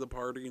the back of the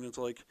party, and it's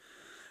like,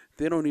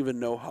 they don't even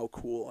know how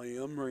cool I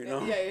am right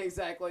now. Yeah,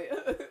 exactly.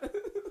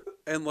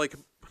 And like,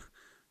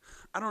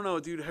 I don't know,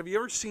 dude. Have you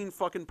ever seen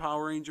fucking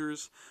Power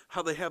Rangers?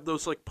 How they have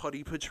those like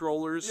putty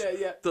patrollers?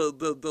 Yeah.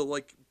 The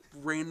like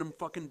random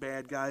fucking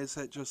bad guys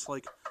that just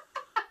like.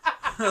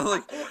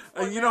 Like,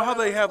 and you know how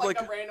they have like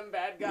a random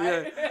bad guy.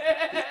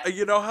 Yeah.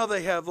 You know how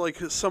they have like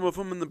some of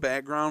them in the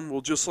background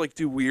will just like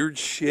do weird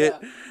shit.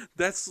 Yeah.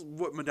 That's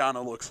what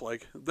Madonna looks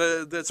like.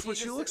 That's what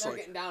she looks like.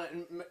 Getting down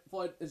and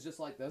Floyd is just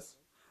like this.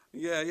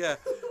 Yeah.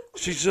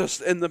 She's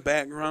just in the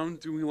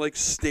background doing like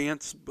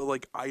stance, but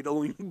like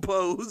idling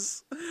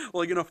pose,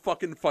 like in a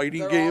fucking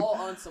fighting They're game. all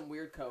on some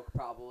weird coke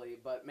probably,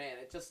 but man,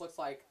 it just looks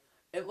like.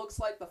 It looks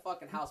like the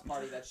fucking house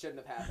party that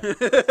shouldn't have happened.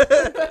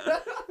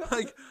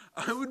 Like,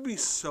 I would be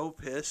so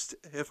pissed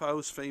if I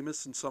was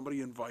famous and somebody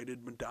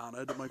invited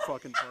Madonna to my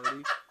fucking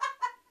party.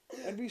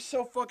 I'd be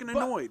so fucking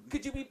annoyed. But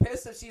could you be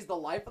pissed if she's the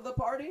life of the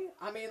party?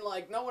 I mean,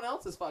 like, no one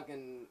else is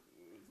fucking...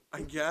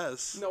 I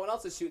guess. No one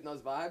else is shooting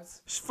those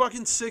vibes. She's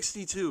fucking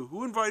 62.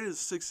 Who invited a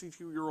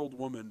 62-year-old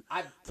woman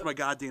to my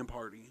goddamn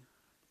party?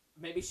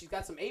 Maybe she's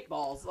got some 8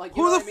 balls. Like,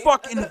 Who the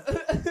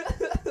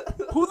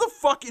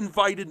fuck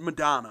invited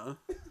Madonna?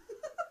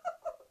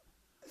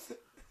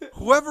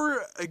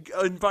 Whoever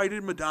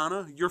invited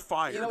Madonna, you're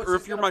fired. You know or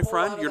if you're my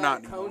friend, you're not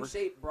anymore.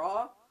 Cone-shaped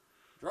bra?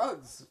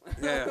 Drugs.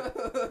 Yeah.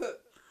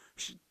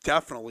 She's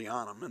definitely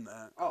on him in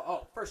that.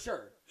 Oh, for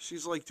sure.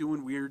 She's like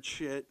doing weird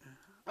shit.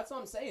 That's what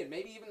I'm saying.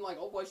 Maybe even like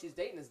old boy she's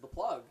dating is the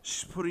plug.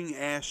 She's putting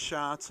ass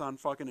shots on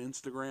fucking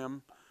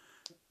Instagram.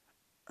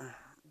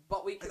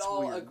 But we could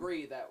all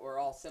agree that we're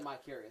all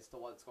semi-curious to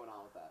what's going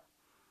on with that.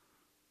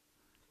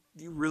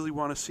 You really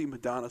want to see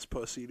Madonna's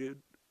pussy,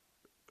 dude?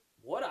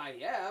 Would I?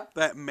 Yeah.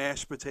 That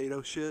mashed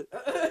potato shit.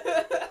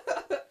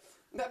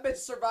 That bitch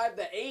survived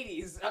the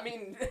 80s. I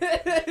mean,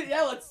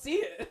 yeah, let's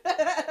see it.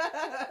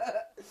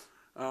 I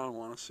don't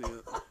want to see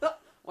it.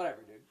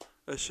 Whatever, dude.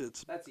 That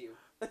shit's That's you.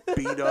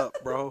 beat up,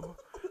 bro.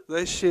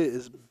 That shit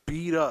is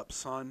beat up,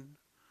 son.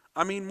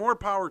 I mean, more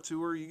power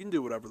to her. You can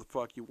do whatever the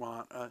fuck you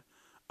want.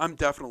 I'm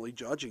definitely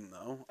judging,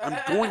 though. I'm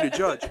going to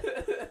judge.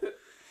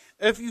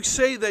 If you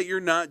say that you're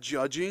not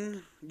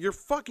judging, you're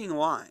fucking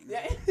lying.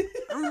 Yeah.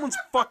 Everyone's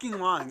fucking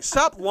lying.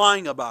 Stop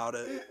lying about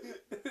it.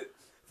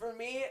 For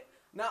me,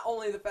 not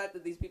only the fact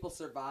that these people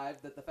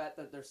survived, that the fact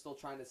that they're still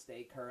trying to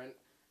stay current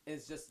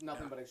is just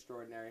nothing but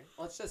extraordinary.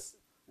 Let's just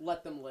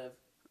let them live.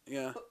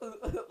 Yeah.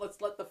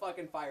 Let's let the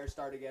fucking fire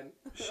start again.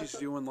 She's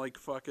doing like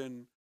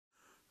fucking...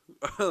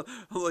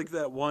 like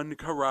that one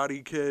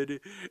karate kid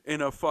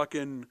in a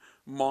fucking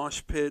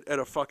mosh pit at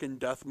a fucking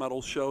death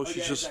metal show.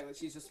 She's just exactly.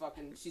 She's just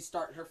fucking. She's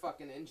starting her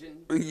fucking engine.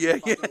 Yeah,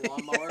 fucking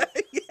lawnmower.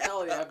 Yeah.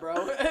 Hell yeah,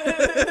 bro.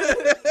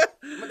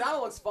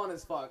 Madonna looks fun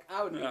as fuck.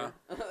 I would meet her.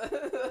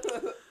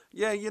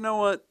 Yeah, you know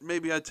what?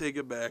 Maybe I take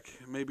it back.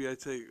 Maybe I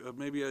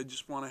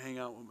just want to hang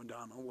out with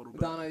Madonna a little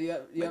bit.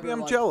 Madonna, maybe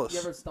I'm jealous. You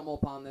ever stumble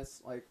upon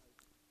this? Like,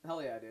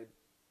 hell yeah, dude.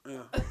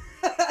 Yeah.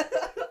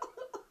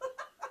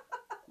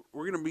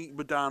 We're gonna meet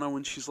Madonna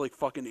when she's like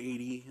fucking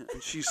 80,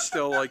 and she's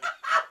still like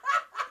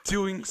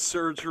doing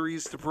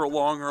surgeries to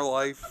prolong her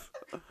life,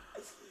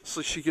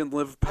 so she can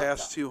live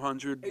past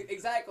 200.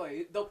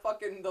 Exactly. The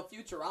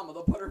Futurama.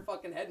 They'll put her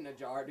fucking head in a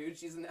jar, dude.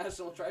 She's a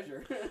national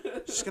treasure.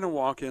 She's gonna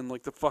walk in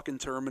like the fucking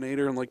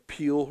Terminator and like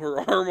peel her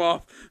arm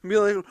off and be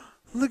like,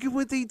 "Look at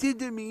what they did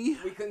to me."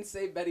 We couldn't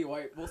save Betty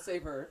White. We'll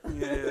save her.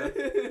 Yeah.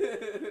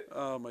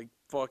 Oh my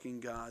fucking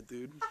god,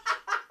 dude.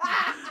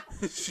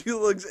 She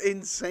looks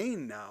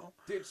insane now.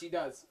 Dude, she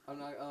does. I'm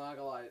not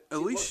gonna lie. She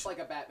looks like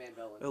a Batman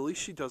villain. At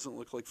least she doesn't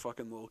look like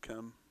fucking Lil'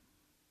 Kim.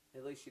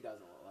 At least she doesn't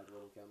look like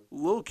Lil' Kim.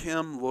 Lil'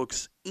 Kim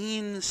looks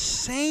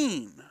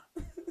insane.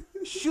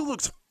 She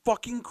looks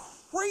fucking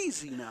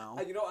crazy now.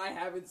 You know, I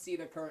haven't seen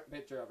a current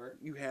picture of her.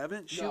 You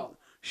haven't? No.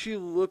 She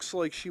looks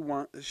like she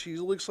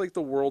looks like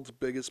the world's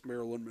biggest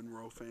Marilyn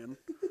Monroe fan.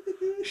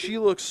 She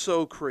looks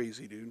so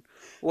crazy, dude.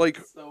 Like,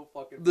 so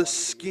fucking the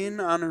skin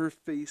on her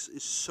face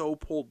is so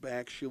pulled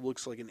back, she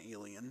looks like an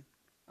alien.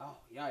 Oh,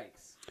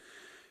 yikes.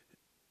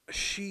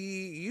 She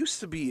used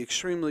to be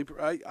extremely...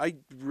 I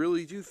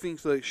really do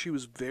think that she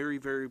was very,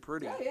 very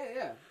pretty.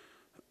 Yeah.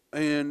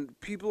 And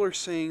people are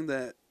saying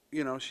that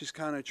you know, she's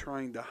kind of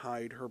trying to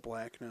hide her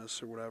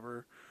blackness or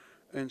whatever,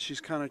 and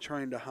she's kind of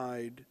trying to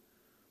hide,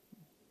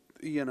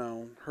 you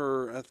know,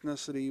 her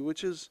ethnicity,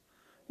 which is,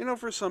 you know,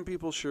 for some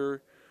people,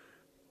 sure,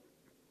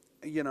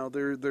 you know,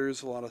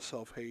 there's a lot of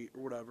self-hate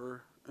or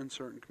whatever in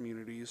certain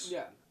communities.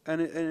 Yeah. And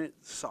it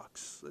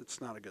sucks. It's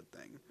not a good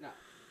thing. No.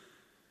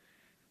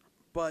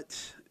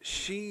 But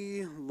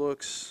she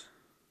looks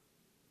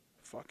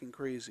fucking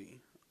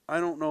crazy. I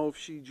don't know if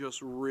she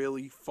just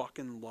really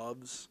fucking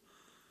loves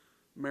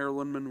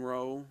Marilyn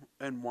Monroe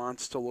and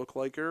wants to look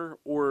like her,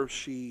 or if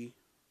she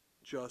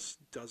just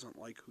doesn't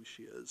like who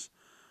she is.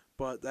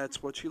 But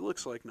that's what she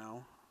looks like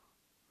now.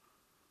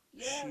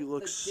 Yeah, She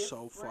looks the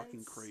so fucking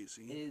difference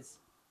crazy. Is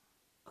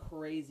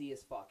crazy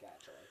as fuck,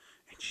 actually.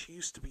 And she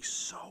used to be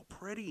so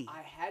pretty.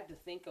 I had to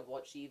think of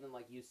what she even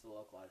like used to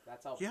look like.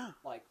 That's how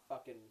like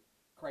fucking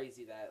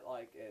crazy that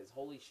like is.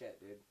 Holy shit,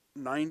 dude.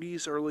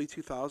 90s, early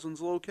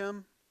 2000s Lil'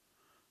 Kim?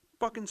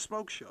 Fucking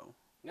smoke show.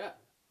 Yeah.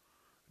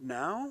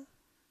 Now?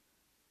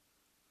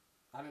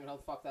 I don't even know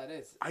what the fuck that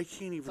is. I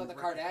can't even... It's like the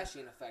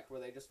Kardashian effect where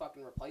they just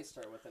fucking replaced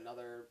her with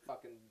another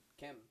fucking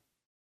Kim.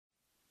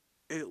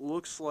 It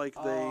looks like they...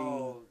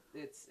 Oh,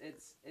 it's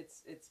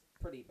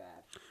pretty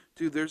bad.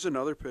 Dude, there's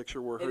another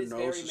picture where her it is nose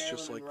very is Marilyn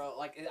just like... Monroe.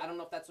 Like, I don't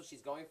know if that's what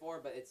she's going for,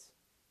 but it's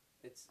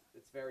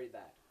very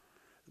bad.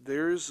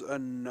 There's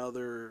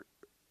another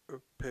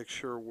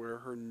picture where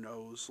her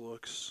nose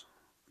looks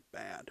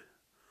bad.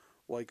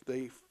 Like,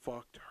 they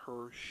fucked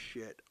her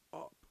shit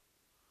up.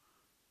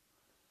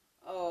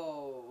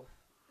 Oh,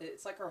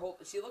 it's like her whole...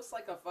 She looks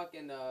like a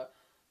fucking...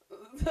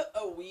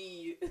 a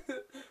wee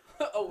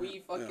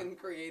fucking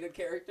creative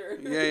character.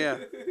 Yeah.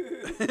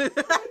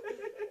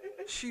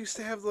 She used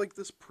to have like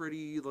this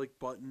pretty like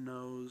button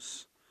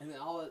nose. And then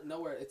all out of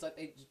nowhere, it's like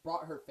they just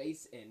brought her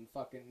face in.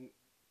 Fucking,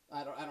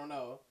 I don't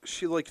know.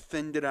 She like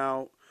thinned it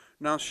out.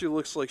 Now she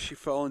looks like she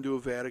fell into a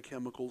vat of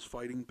chemicals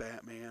fighting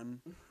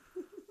Batman.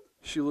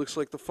 She looks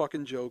like the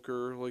fucking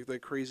Joker, like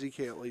that crazy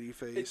cat lady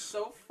face. It's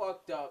so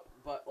fucked up,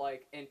 but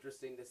like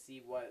interesting to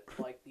see what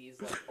like these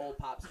like old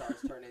pop stars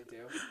turn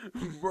into.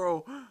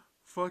 Bro,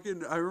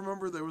 fucking, I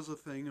remember there was a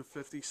thing of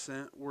 50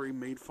 Cent where he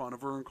made fun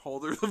of her and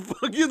called her the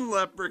fucking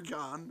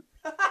leprechaun.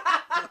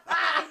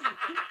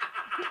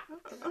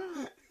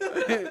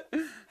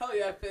 Hell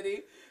yeah,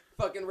 50.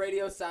 Fucking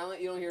radio silent,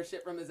 you don't hear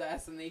shit from his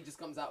ass, and then he just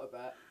comes out with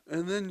that.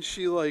 And then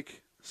she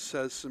like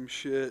says some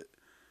shit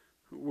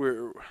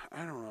where,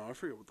 I don't know, I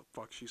forget what the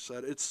fuck she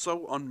said. It's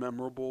so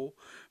unmemorable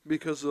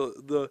because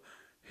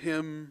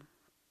him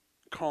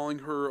calling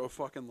her a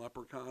fucking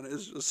leprechaun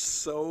is just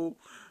so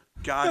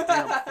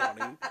goddamn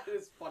funny.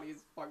 It's funny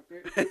as fuck,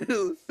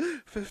 dude.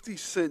 50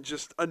 Cent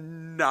just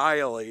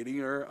annihilating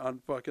her on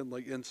fucking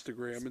like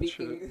Instagram and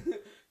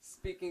shit.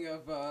 Speaking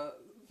of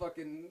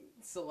fucking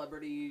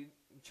celebrity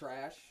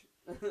trash.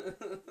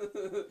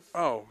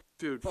 Oh,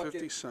 dude, fucking,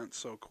 50 Cent's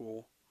so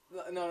cool.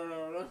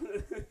 No.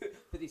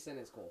 50 Cent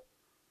is cool.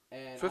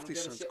 And 50 I don't give a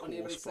Cent's shit cool when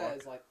anybody as fuck.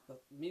 says like the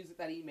music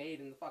that he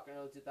made in the fucking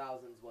early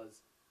 2000s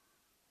was.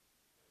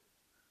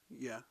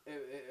 Yeah.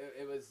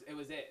 It was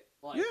it.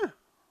 Like, yeah.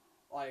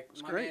 Like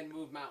it's my great. man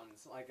moved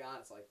mountains. Like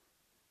honestly,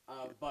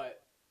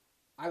 but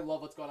I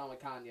love what's going on with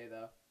Kanye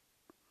though.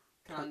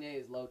 Kanye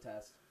is low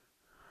test.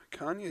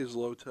 Kanye is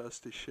low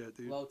test as shit,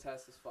 dude. Low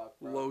test as fuck,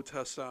 bro. Low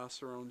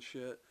testosterone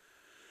shit.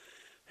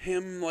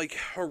 Him like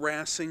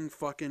harassing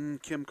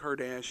fucking Kim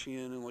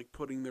Kardashian and like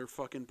putting their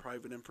fucking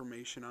private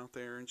information out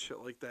there and shit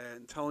like that,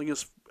 and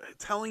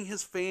telling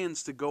his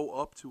fans to go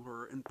up to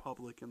her in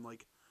public and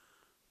like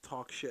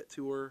talk shit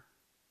to her,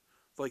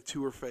 like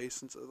to her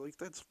face, and so like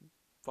that's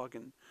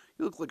fucking.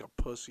 You look like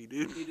a pussy,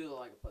 dude. You do look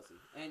like a pussy,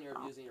 and you're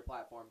abusing your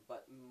platform,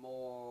 but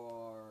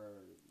more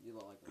you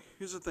look like a pussy.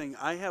 Here's the thing: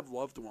 I have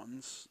loved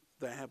ones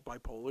that have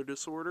bipolar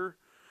disorder,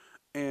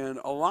 and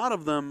a lot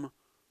of them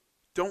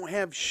don't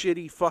have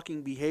shitty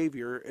fucking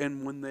behavior,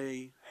 and when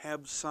they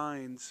have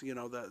signs, you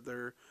know, that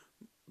their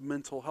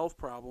mental health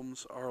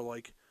problems are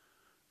like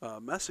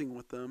messing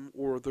with them,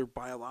 or their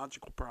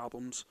biological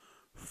problems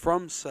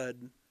from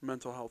said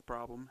mental health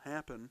problem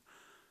happen,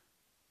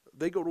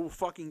 they go to a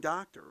fucking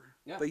doctor.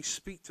 Yeah. They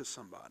speak to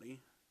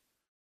somebody.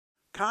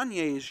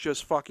 Kanye is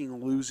just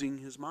fucking losing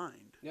his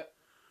mind. Yep.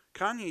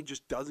 Kanye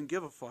just doesn't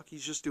give a fuck.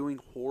 He's just doing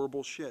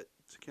horrible shit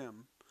to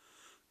Kim.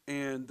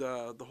 And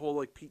the whole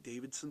like Pete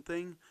Davidson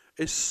thing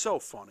is so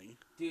funny.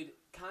 Dude,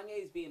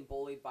 Kanye is being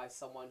bullied by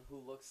someone who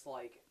looks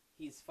like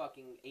he's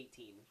fucking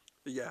 18.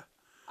 Yeah.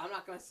 I'm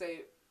not gonna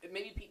say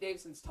maybe Pete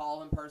Davidson's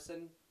tall in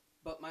person,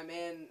 but my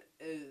man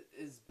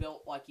is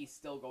built like he's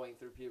still going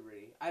through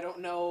puberty. I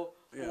don't know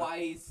why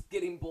he's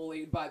getting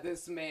bullied by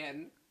this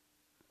man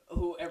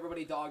who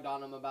everybody dogged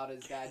on him about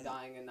his dad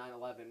dying in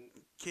 9/11.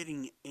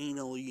 Getting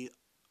anally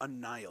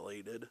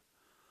annihilated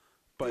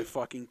by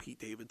fucking Pete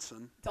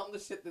Davidson. Tell him the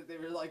shit that they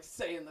were like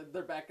saying,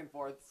 their back and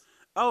forths.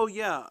 Oh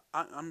yeah,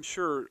 I'm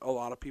sure a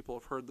lot of people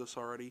have heard this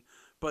already,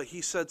 but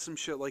he said some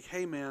shit like,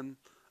 "Hey man,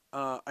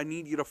 I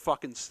need you to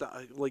fucking stop."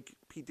 Like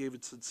Pete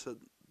Davidson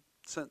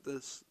sent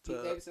this to...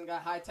 Pete Davidson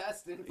got high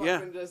tested and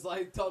fucking just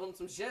like told him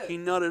some shit. He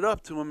nutted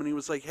up to him and he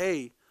was like,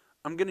 "Hey,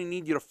 I'm going to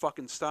need you to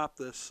fucking stop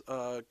this.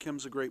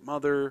 Kim's a great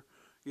mother.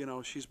 You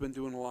know, she's been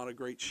doing a lot of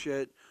great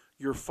shit.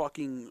 You're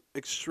fucking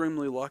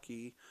extremely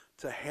lucky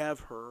to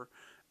have her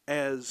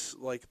as,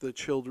 like,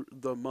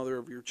 the mother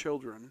of your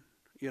children,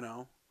 you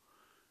know?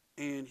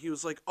 And he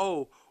was like,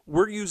 oh,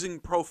 we're using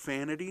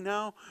profanity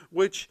now?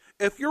 Which,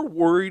 if you're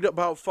worried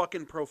about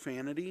fucking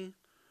profanity,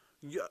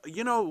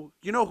 you know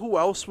who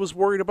else was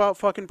worried about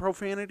fucking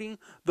profanity?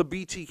 The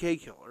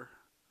BTK killer.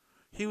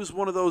 He was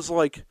one of those,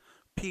 like,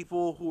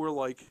 people who were,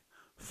 like,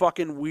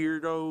 fucking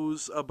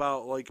weirdos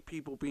about, like,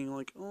 people being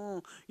like,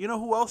 oh, you know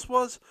who else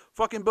was?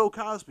 Fucking Bill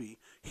Cosby.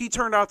 He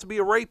turned out to be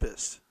a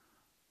rapist.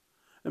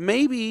 And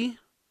maybe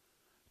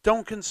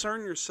don't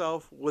concern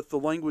yourself with the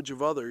language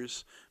of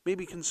others.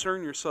 Maybe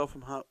concern yourself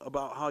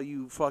about how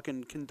you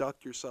fucking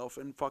conduct yourself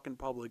in fucking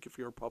public if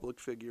you're a public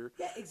figure.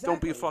 Yeah, exactly.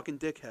 Don't be a fucking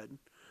dickhead.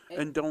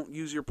 And don't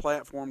use your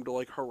platform to,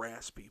 like,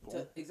 harass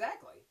people.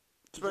 Exactly.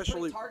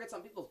 Especially putting targets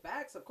on people's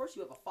backs. Of course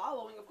you have a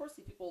following. Of course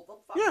these people,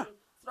 they'll fucking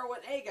throw an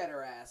egg at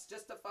her ass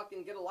just to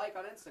fucking get a like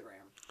on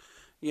Instagram.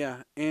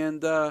 Yeah,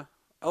 and I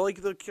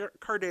like the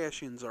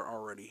Kardashians are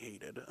already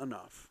hated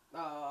enough.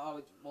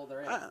 Well,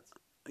 they're aliens.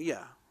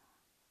 Yeah.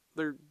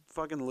 They're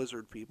fucking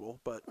lizard people,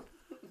 but...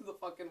 The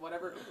fucking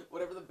whatever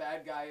the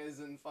bad guy is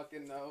in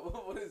fucking,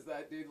 what is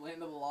that, dude?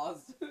 Land of the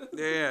Lost?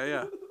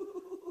 Yeah.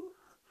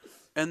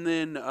 And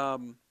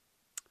then,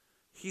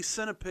 he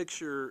sent a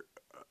picture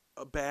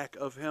back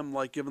of him,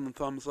 like, giving the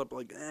thumbs up,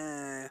 like,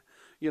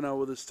 you know,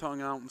 with his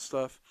tongue out and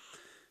stuff.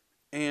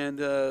 And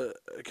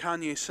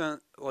Kanye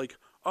sent, like,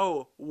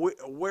 oh,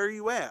 where are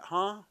you at,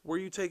 huh? Where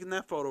are you taking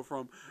that photo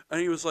from?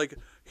 And he was like,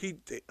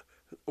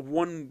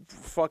 one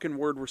fucking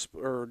word,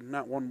 or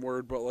not one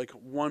word, but, like,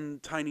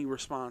 one tiny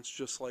response,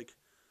 just like,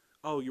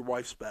 oh, your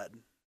wife's bed.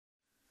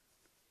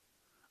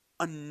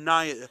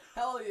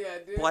 Hell yeah,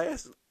 dude.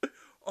 Blast.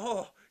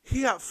 Oh,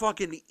 he got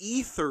fucking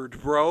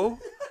ethered, bro.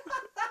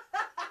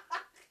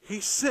 He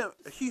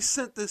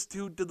sent this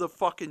dude to the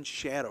fucking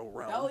shadow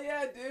realm. Hell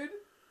yeah, dude.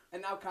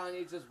 And now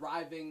Kanye's just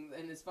writhing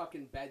in his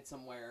fucking bed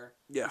somewhere.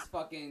 Yeah. He's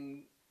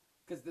fucking...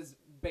 Because this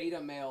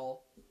beta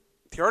male...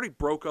 He already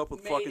broke up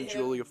with fucking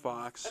Julia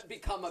Fox.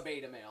 Become a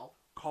beta male.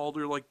 Called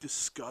her, like,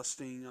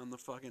 disgusting on the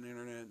fucking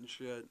internet and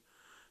shit.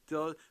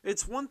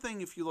 It's one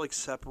thing if you, like,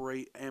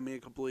 separate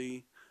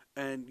amicably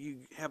and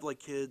you have, like,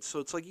 kids. So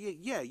it's like,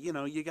 yeah, you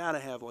know, you gotta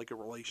have, like, a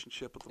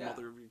relationship with the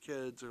mother of your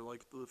kids or,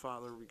 like, the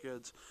father of your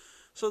kids.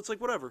 So it's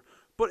like, whatever.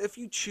 But if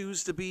you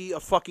choose to be a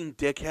fucking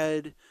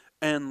dickhead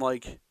and,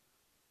 like,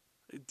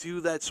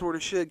 do that sort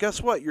of shit,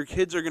 guess what? Your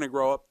kids are going to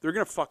grow up. They're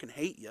going to fucking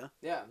hate you.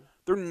 Yeah.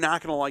 They're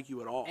not going to like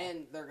you at all.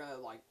 And they're going to,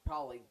 like,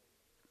 probably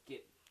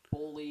get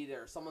bullied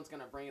or someone's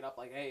going to bring it up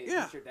like, hey, is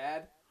this your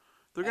dad?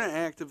 They're going to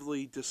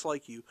actively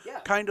dislike you.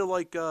 Yeah. Kind of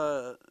like,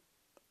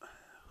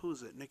 who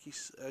is it?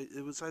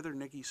 It was either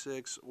Nikki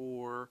Sixx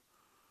or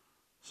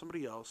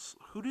somebody else.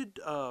 Who did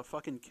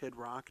fucking Kid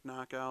Rock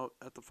knock out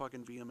at the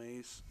fucking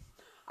VMAs?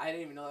 I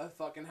didn't even know that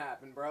fucking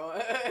happened, bro.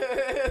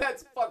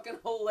 That's fucking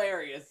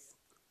hilarious.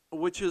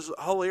 Which is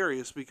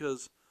hilarious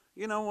because,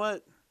 you know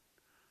what?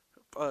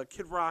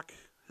 Kid Rock,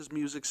 his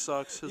music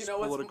sucks. His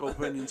political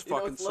opinions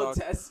fucking suck.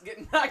 Lotez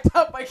getting knocked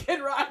out by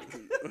Kid Rock.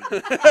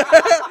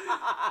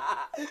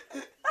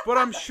 But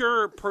I'm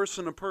sure,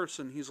 person to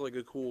person, he's like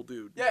a cool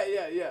dude.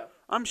 Yeah.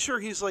 I'm sure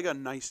he's like a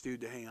nice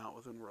dude to hang out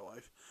with in real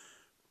life.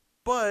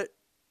 But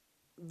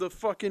the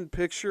fucking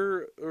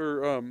picture,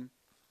 or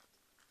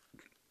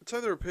it's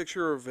either a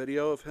picture or a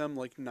video of him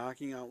like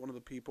knocking out one of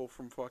the people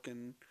from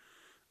fucking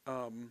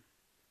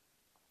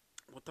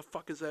what the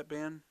fuck is that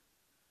band?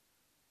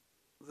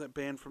 That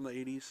band from the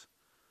 80s?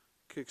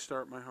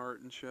 Kickstart My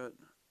Heart and shit.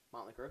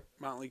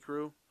 Motley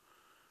Crue.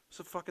 Was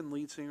the fucking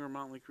lead singer of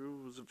Motley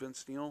Crue? Was it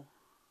Vince Neil?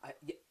 I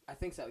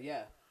think so,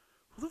 yeah.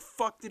 Who the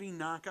fuck did he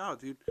knock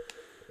out, dude?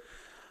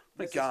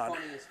 My This God. is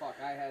funny as fuck.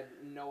 I had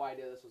no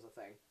idea this was a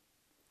thing.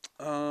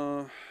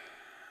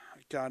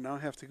 God, now I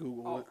have to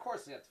Google it. Oh, of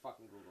course you have to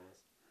fucking Google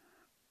this.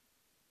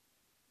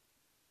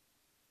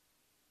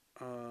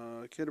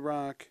 Kid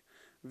Rock,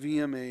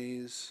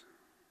 VMAs.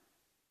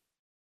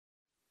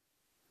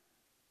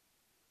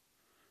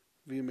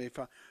 VMA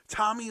 5.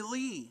 Tommy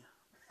Lee.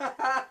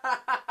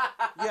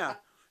 Yeah.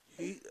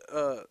 He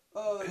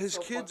his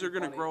so kids are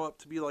going to grow up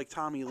to be like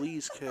Tommy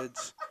Lee's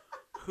kids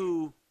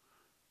who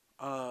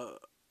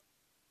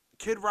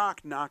Kid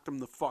Rock knocked him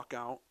the fuck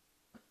out,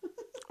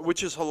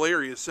 which is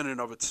hilarious in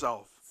and of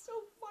itself. So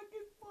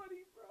fucking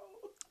funny, bro.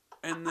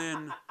 And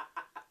then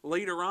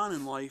later on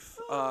in life,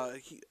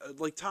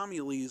 like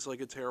Tommy Lee's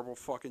like a terrible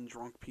fucking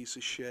drunk piece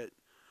of shit.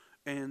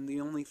 And the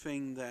only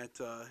thing that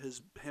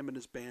him and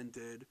his band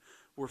did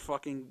were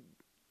fucking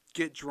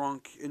get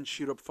drunk and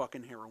shoot up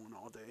fucking heroin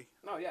all day.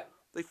 Oh, yeah.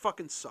 They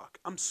fucking suck.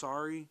 I'm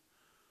sorry.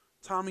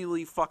 Tommy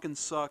Lee fucking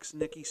sucks.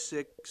 Nikki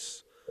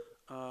Sixx.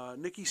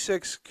 Nikki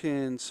Sixx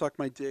can suck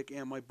my dick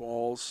and my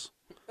balls.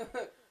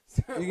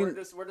 We're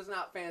just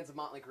not fans of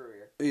Motley Crue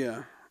here.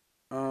 Yeah.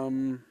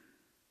 I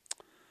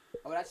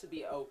would actually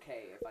be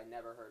okay if I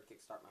never heard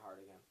Kickstart My Heart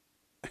again.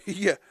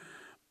 Yeah.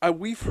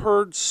 We've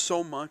heard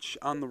so much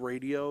on the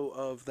radio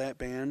of that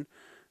band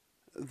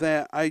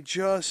that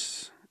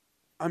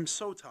I'm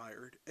so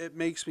tired. It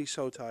makes me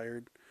so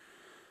tired.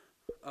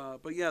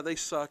 But yeah, they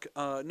suck.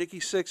 Nikki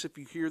Sixx, if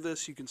you hear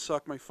this, you can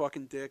suck my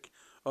fucking dick.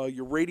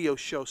 Your radio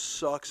show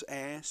sucks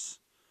ass.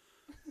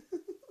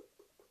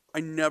 I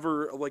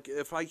never, like,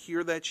 if I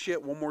hear that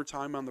shit one more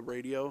time on the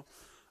radio,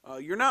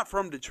 you're not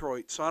from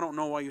Detroit, so I don't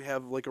know why you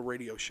have, like, a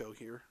radio show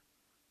here.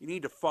 You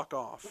need to fuck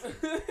off.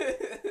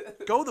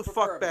 Go the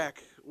fuck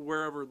back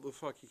wherever the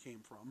fuck you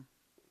came from.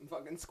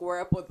 Fucking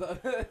square up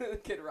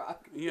with Kid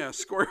Rock. Yeah,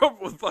 square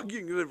up with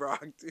fucking Kid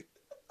Rock, dude.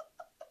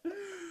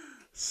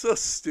 So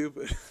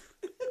stupid.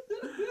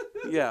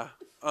 Yeah.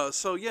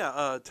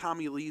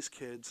 Tommy Lee's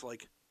kids,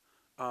 like,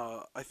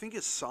 I think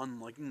his son,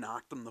 like,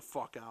 knocked him the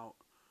fuck out.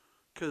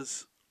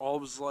 Because all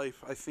of his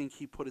life, I think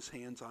he put his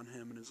hands on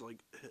him and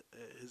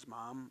his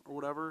mom or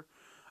whatever.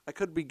 I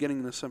could be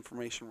getting this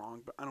information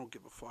wrong, but I don't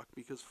give a fuck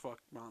because fuck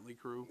Motley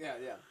Crue.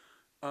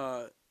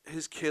 Yeah.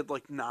 His kid,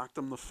 like, knocked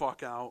him the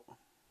fuck out.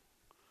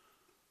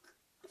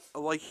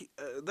 Like,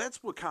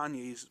 that's what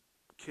Kanye's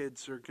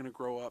kids are going to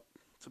grow up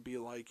to be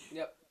like.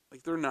 Yep.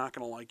 Like, they're not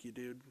going to like you,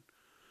 dude.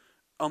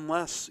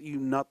 Unless you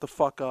nut the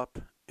fuck up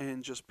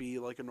and just be,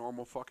 like, a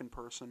normal fucking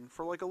person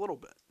for, like, a little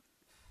bit.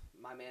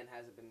 My man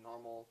hasn't been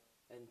normal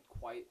in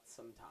quite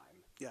some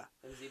time. Yeah.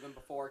 It was even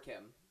before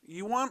Kim.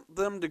 You want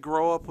them to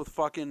grow up with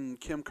fucking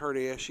Kim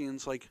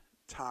Kardashian's, like,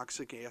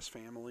 toxic-ass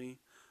family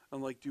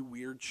and, like, do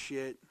weird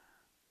shit?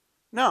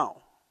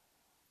 No.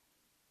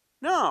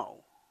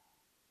 No.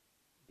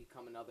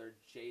 Become another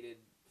jaded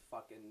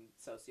fucking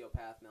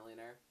sociopath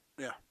millionaire.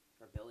 Yeah.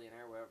 Or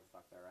billionaire, wherever the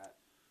fuck they're at.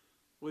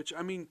 Which,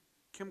 I mean,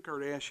 Kim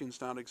Kardashian's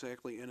not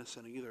exactly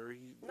innocent either.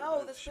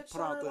 No, this bitch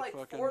on her,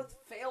 like, fourth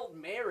failed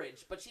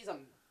marriage, but she's a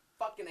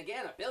fucking,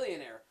 again, a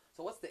billionaire.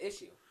 So what's the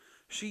issue?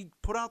 She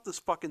put out this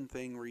fucking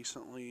thing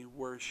recently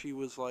where she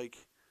was like,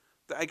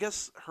 I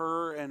guess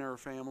her and her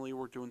family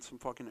were doing some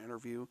fucking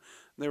interview.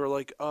 They were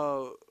like,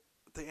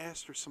 they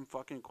asked her some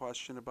fucking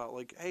question about,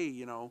 like, hey,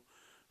 you know,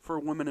 for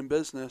women in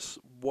business,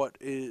 what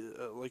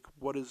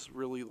is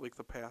really, like,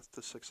 the path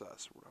to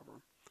success or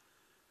whatever.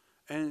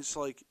 And it's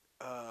like,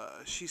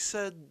 she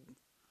said,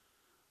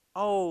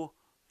 oh,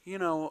 you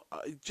know,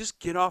 just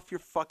get off your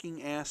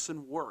fucking ass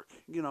and work.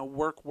 You know,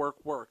 work.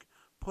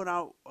 Put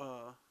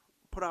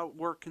out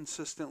work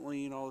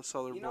consistently and all this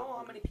other. You know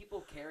how many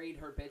people carried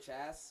her bitch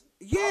ass?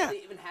 Yeah.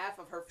 Probably even half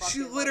of her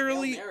fucking failed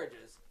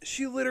marriages.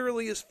 She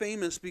literally is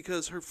famous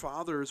because her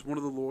father is one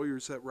of the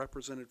lawyers that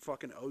represented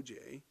fucking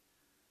OJ.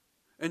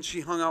 And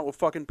she hung out with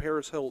fucking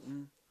Paris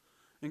Hilton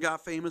and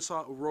got famous,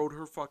 rode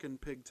her fucking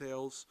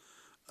pigtails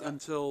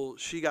until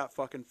she got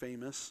fucking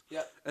famous.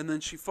 Yep. And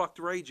then she fucked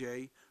Ray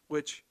J,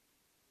 which...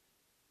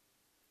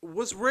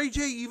 Was Ray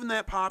J even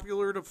that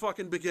popular to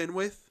fucking begin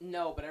with?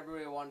 No, but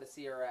everybody wanted to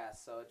see her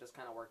ass, so it just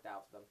kind of worked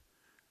out for them.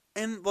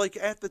 And, like,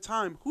 at the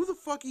time, who the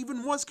fuck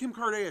even was Kim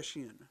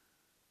Kardashian?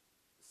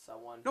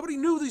 Someone. Nobody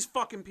knew these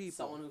fucking people.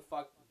 Someone who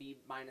fucked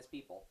B-minus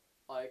people.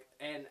 Like,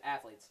 and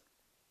athletes.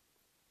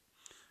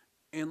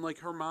 And, like,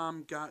 her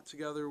mom got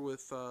together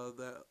with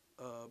that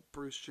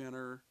Bruce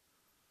Jenner,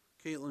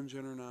 Caitlyn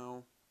Jenner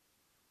now.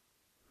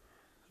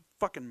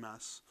 Fucking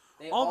mess.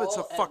 All of it's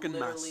a fucking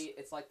mess.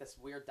 It's like this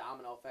weird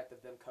domino effect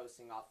of them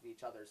coasting off of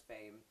each other's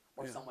fame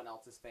or someone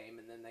else's fame,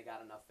 and then they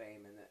got enough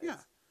fame, and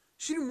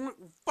she didn't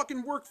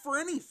fucking work for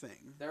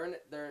anything. They're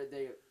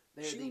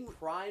the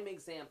prime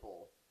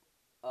example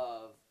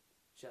of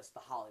just the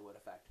Hollywood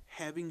effect.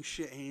 Having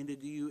shit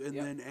handed to you and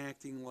then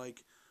acting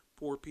like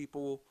poor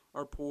people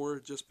are poor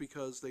just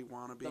because they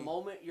want to be. The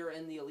moment you're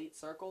in the elite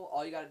circle,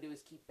 all you got to do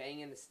is keep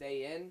banging to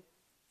stay in,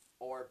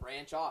 or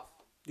branch off.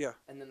 Yeah,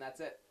 and then that's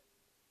it.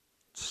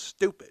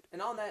 Stupid.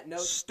 And on that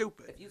note,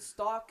 if you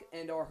stalk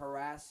and or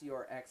harass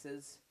your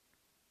exes,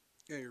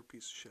 yeah, you're a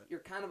piece of shit. You're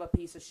kind of a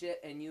piece of shit,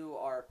 and you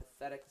are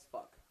pathetic as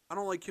fuck. I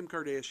don't like Kim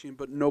Kardashian,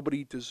 but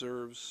nobody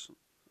deserves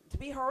to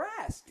be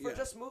harassed for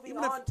just moving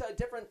on to a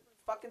different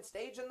fucking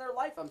stage in their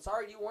life. I'm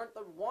sorry you weren't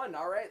the one.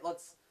 All right,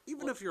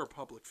 if you're a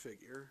public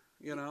figure,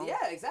 you know.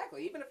 Yeah,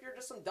 exactly. Even if you're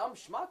just some dumb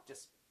schmuck,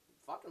 just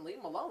fucking leave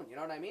them alone. You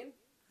know what I mean?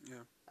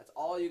 Yeah. That's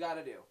all you got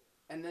to do,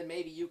 and then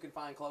maybe you can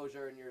find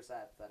closure in your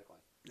sad, pathetic life.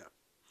 Yeah.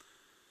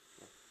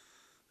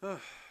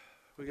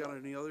 We got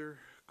any other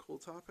cool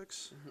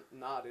topics?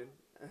 Nah, dude.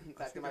 In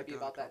fact, it might be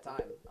about that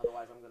time.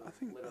 Otherwise, I'm going to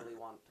literally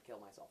want to kill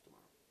myself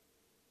tomorrow.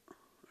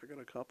 I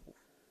got a couple.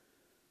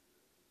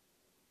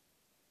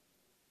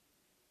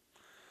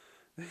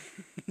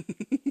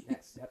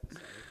 Next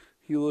episode.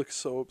 You look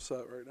so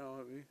upset right now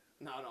at me.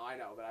 No, I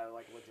know, but I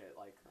legit,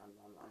 I'm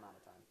out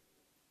of time.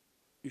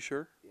 You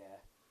sure? Yeah.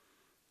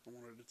 I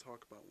wanted to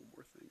talk about one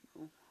more thing,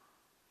 though.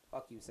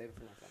 Fuck you, save it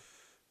for next time.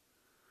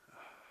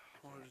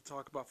 I wanted to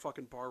talk about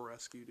fucking Bar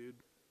Rescue, dude.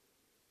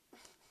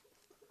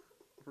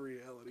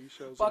 Reality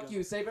shows. Fuck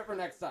you, save it for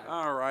next time.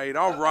 All right.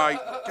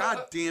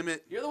 God damn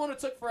it. You're the one who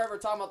took forever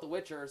talking about The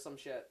Witcher or some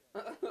shit.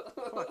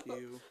 Fuck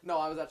you. No,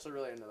 I was actually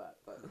really into that.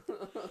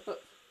 But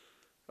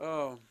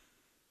oh.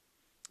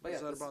 But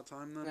is that about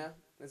time then? Yeah.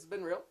 This has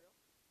been real.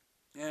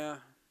 Yeah.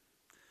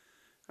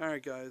 All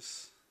right,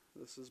 guys.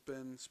 This has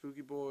been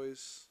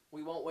SpookiBoiz.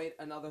 We won't wait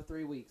another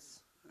 3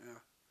 weeks. Yeah.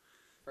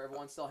 For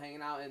everyone still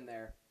hanging out in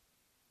there,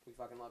 we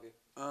fucking love you.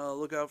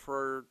 Look out for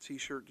our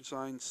t-shirt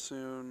designs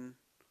soon.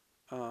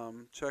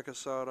 Check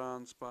us out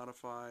on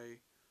Spotify,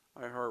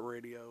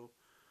 iHeartRadio.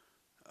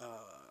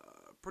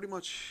 Pretty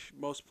much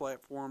most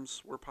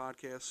platforms where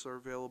podcasts are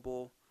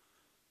available.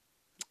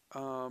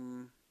 Buy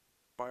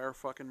our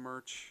fucking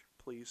merch,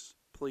 please.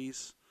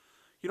 Please.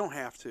 You don't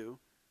have to,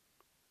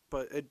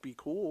 but it'd be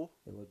cool.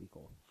 It would be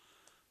cool.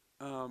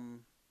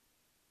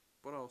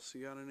 What else?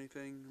 You got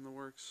anything in the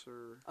works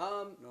or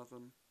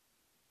nothing?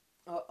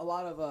 A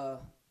lot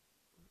of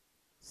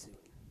soon.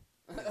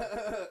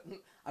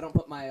 I don't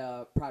put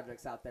my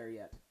projects out there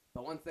yet,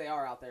 but once they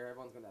are out there,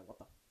 everyone's gonna be like, "What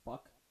the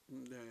fuck?"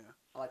 Yeah.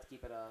 I like to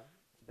keep it a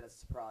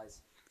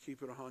surprise.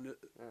 Keep it 100.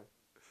 Yeah.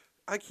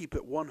 I keep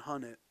it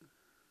 100.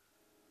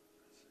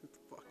 Shut the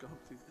fuck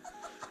up, dude.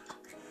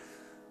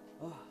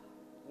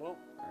 Well,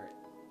 All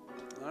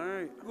right. all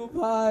right.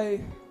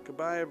 Goodbye.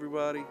 Goodbye,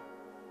 everybody.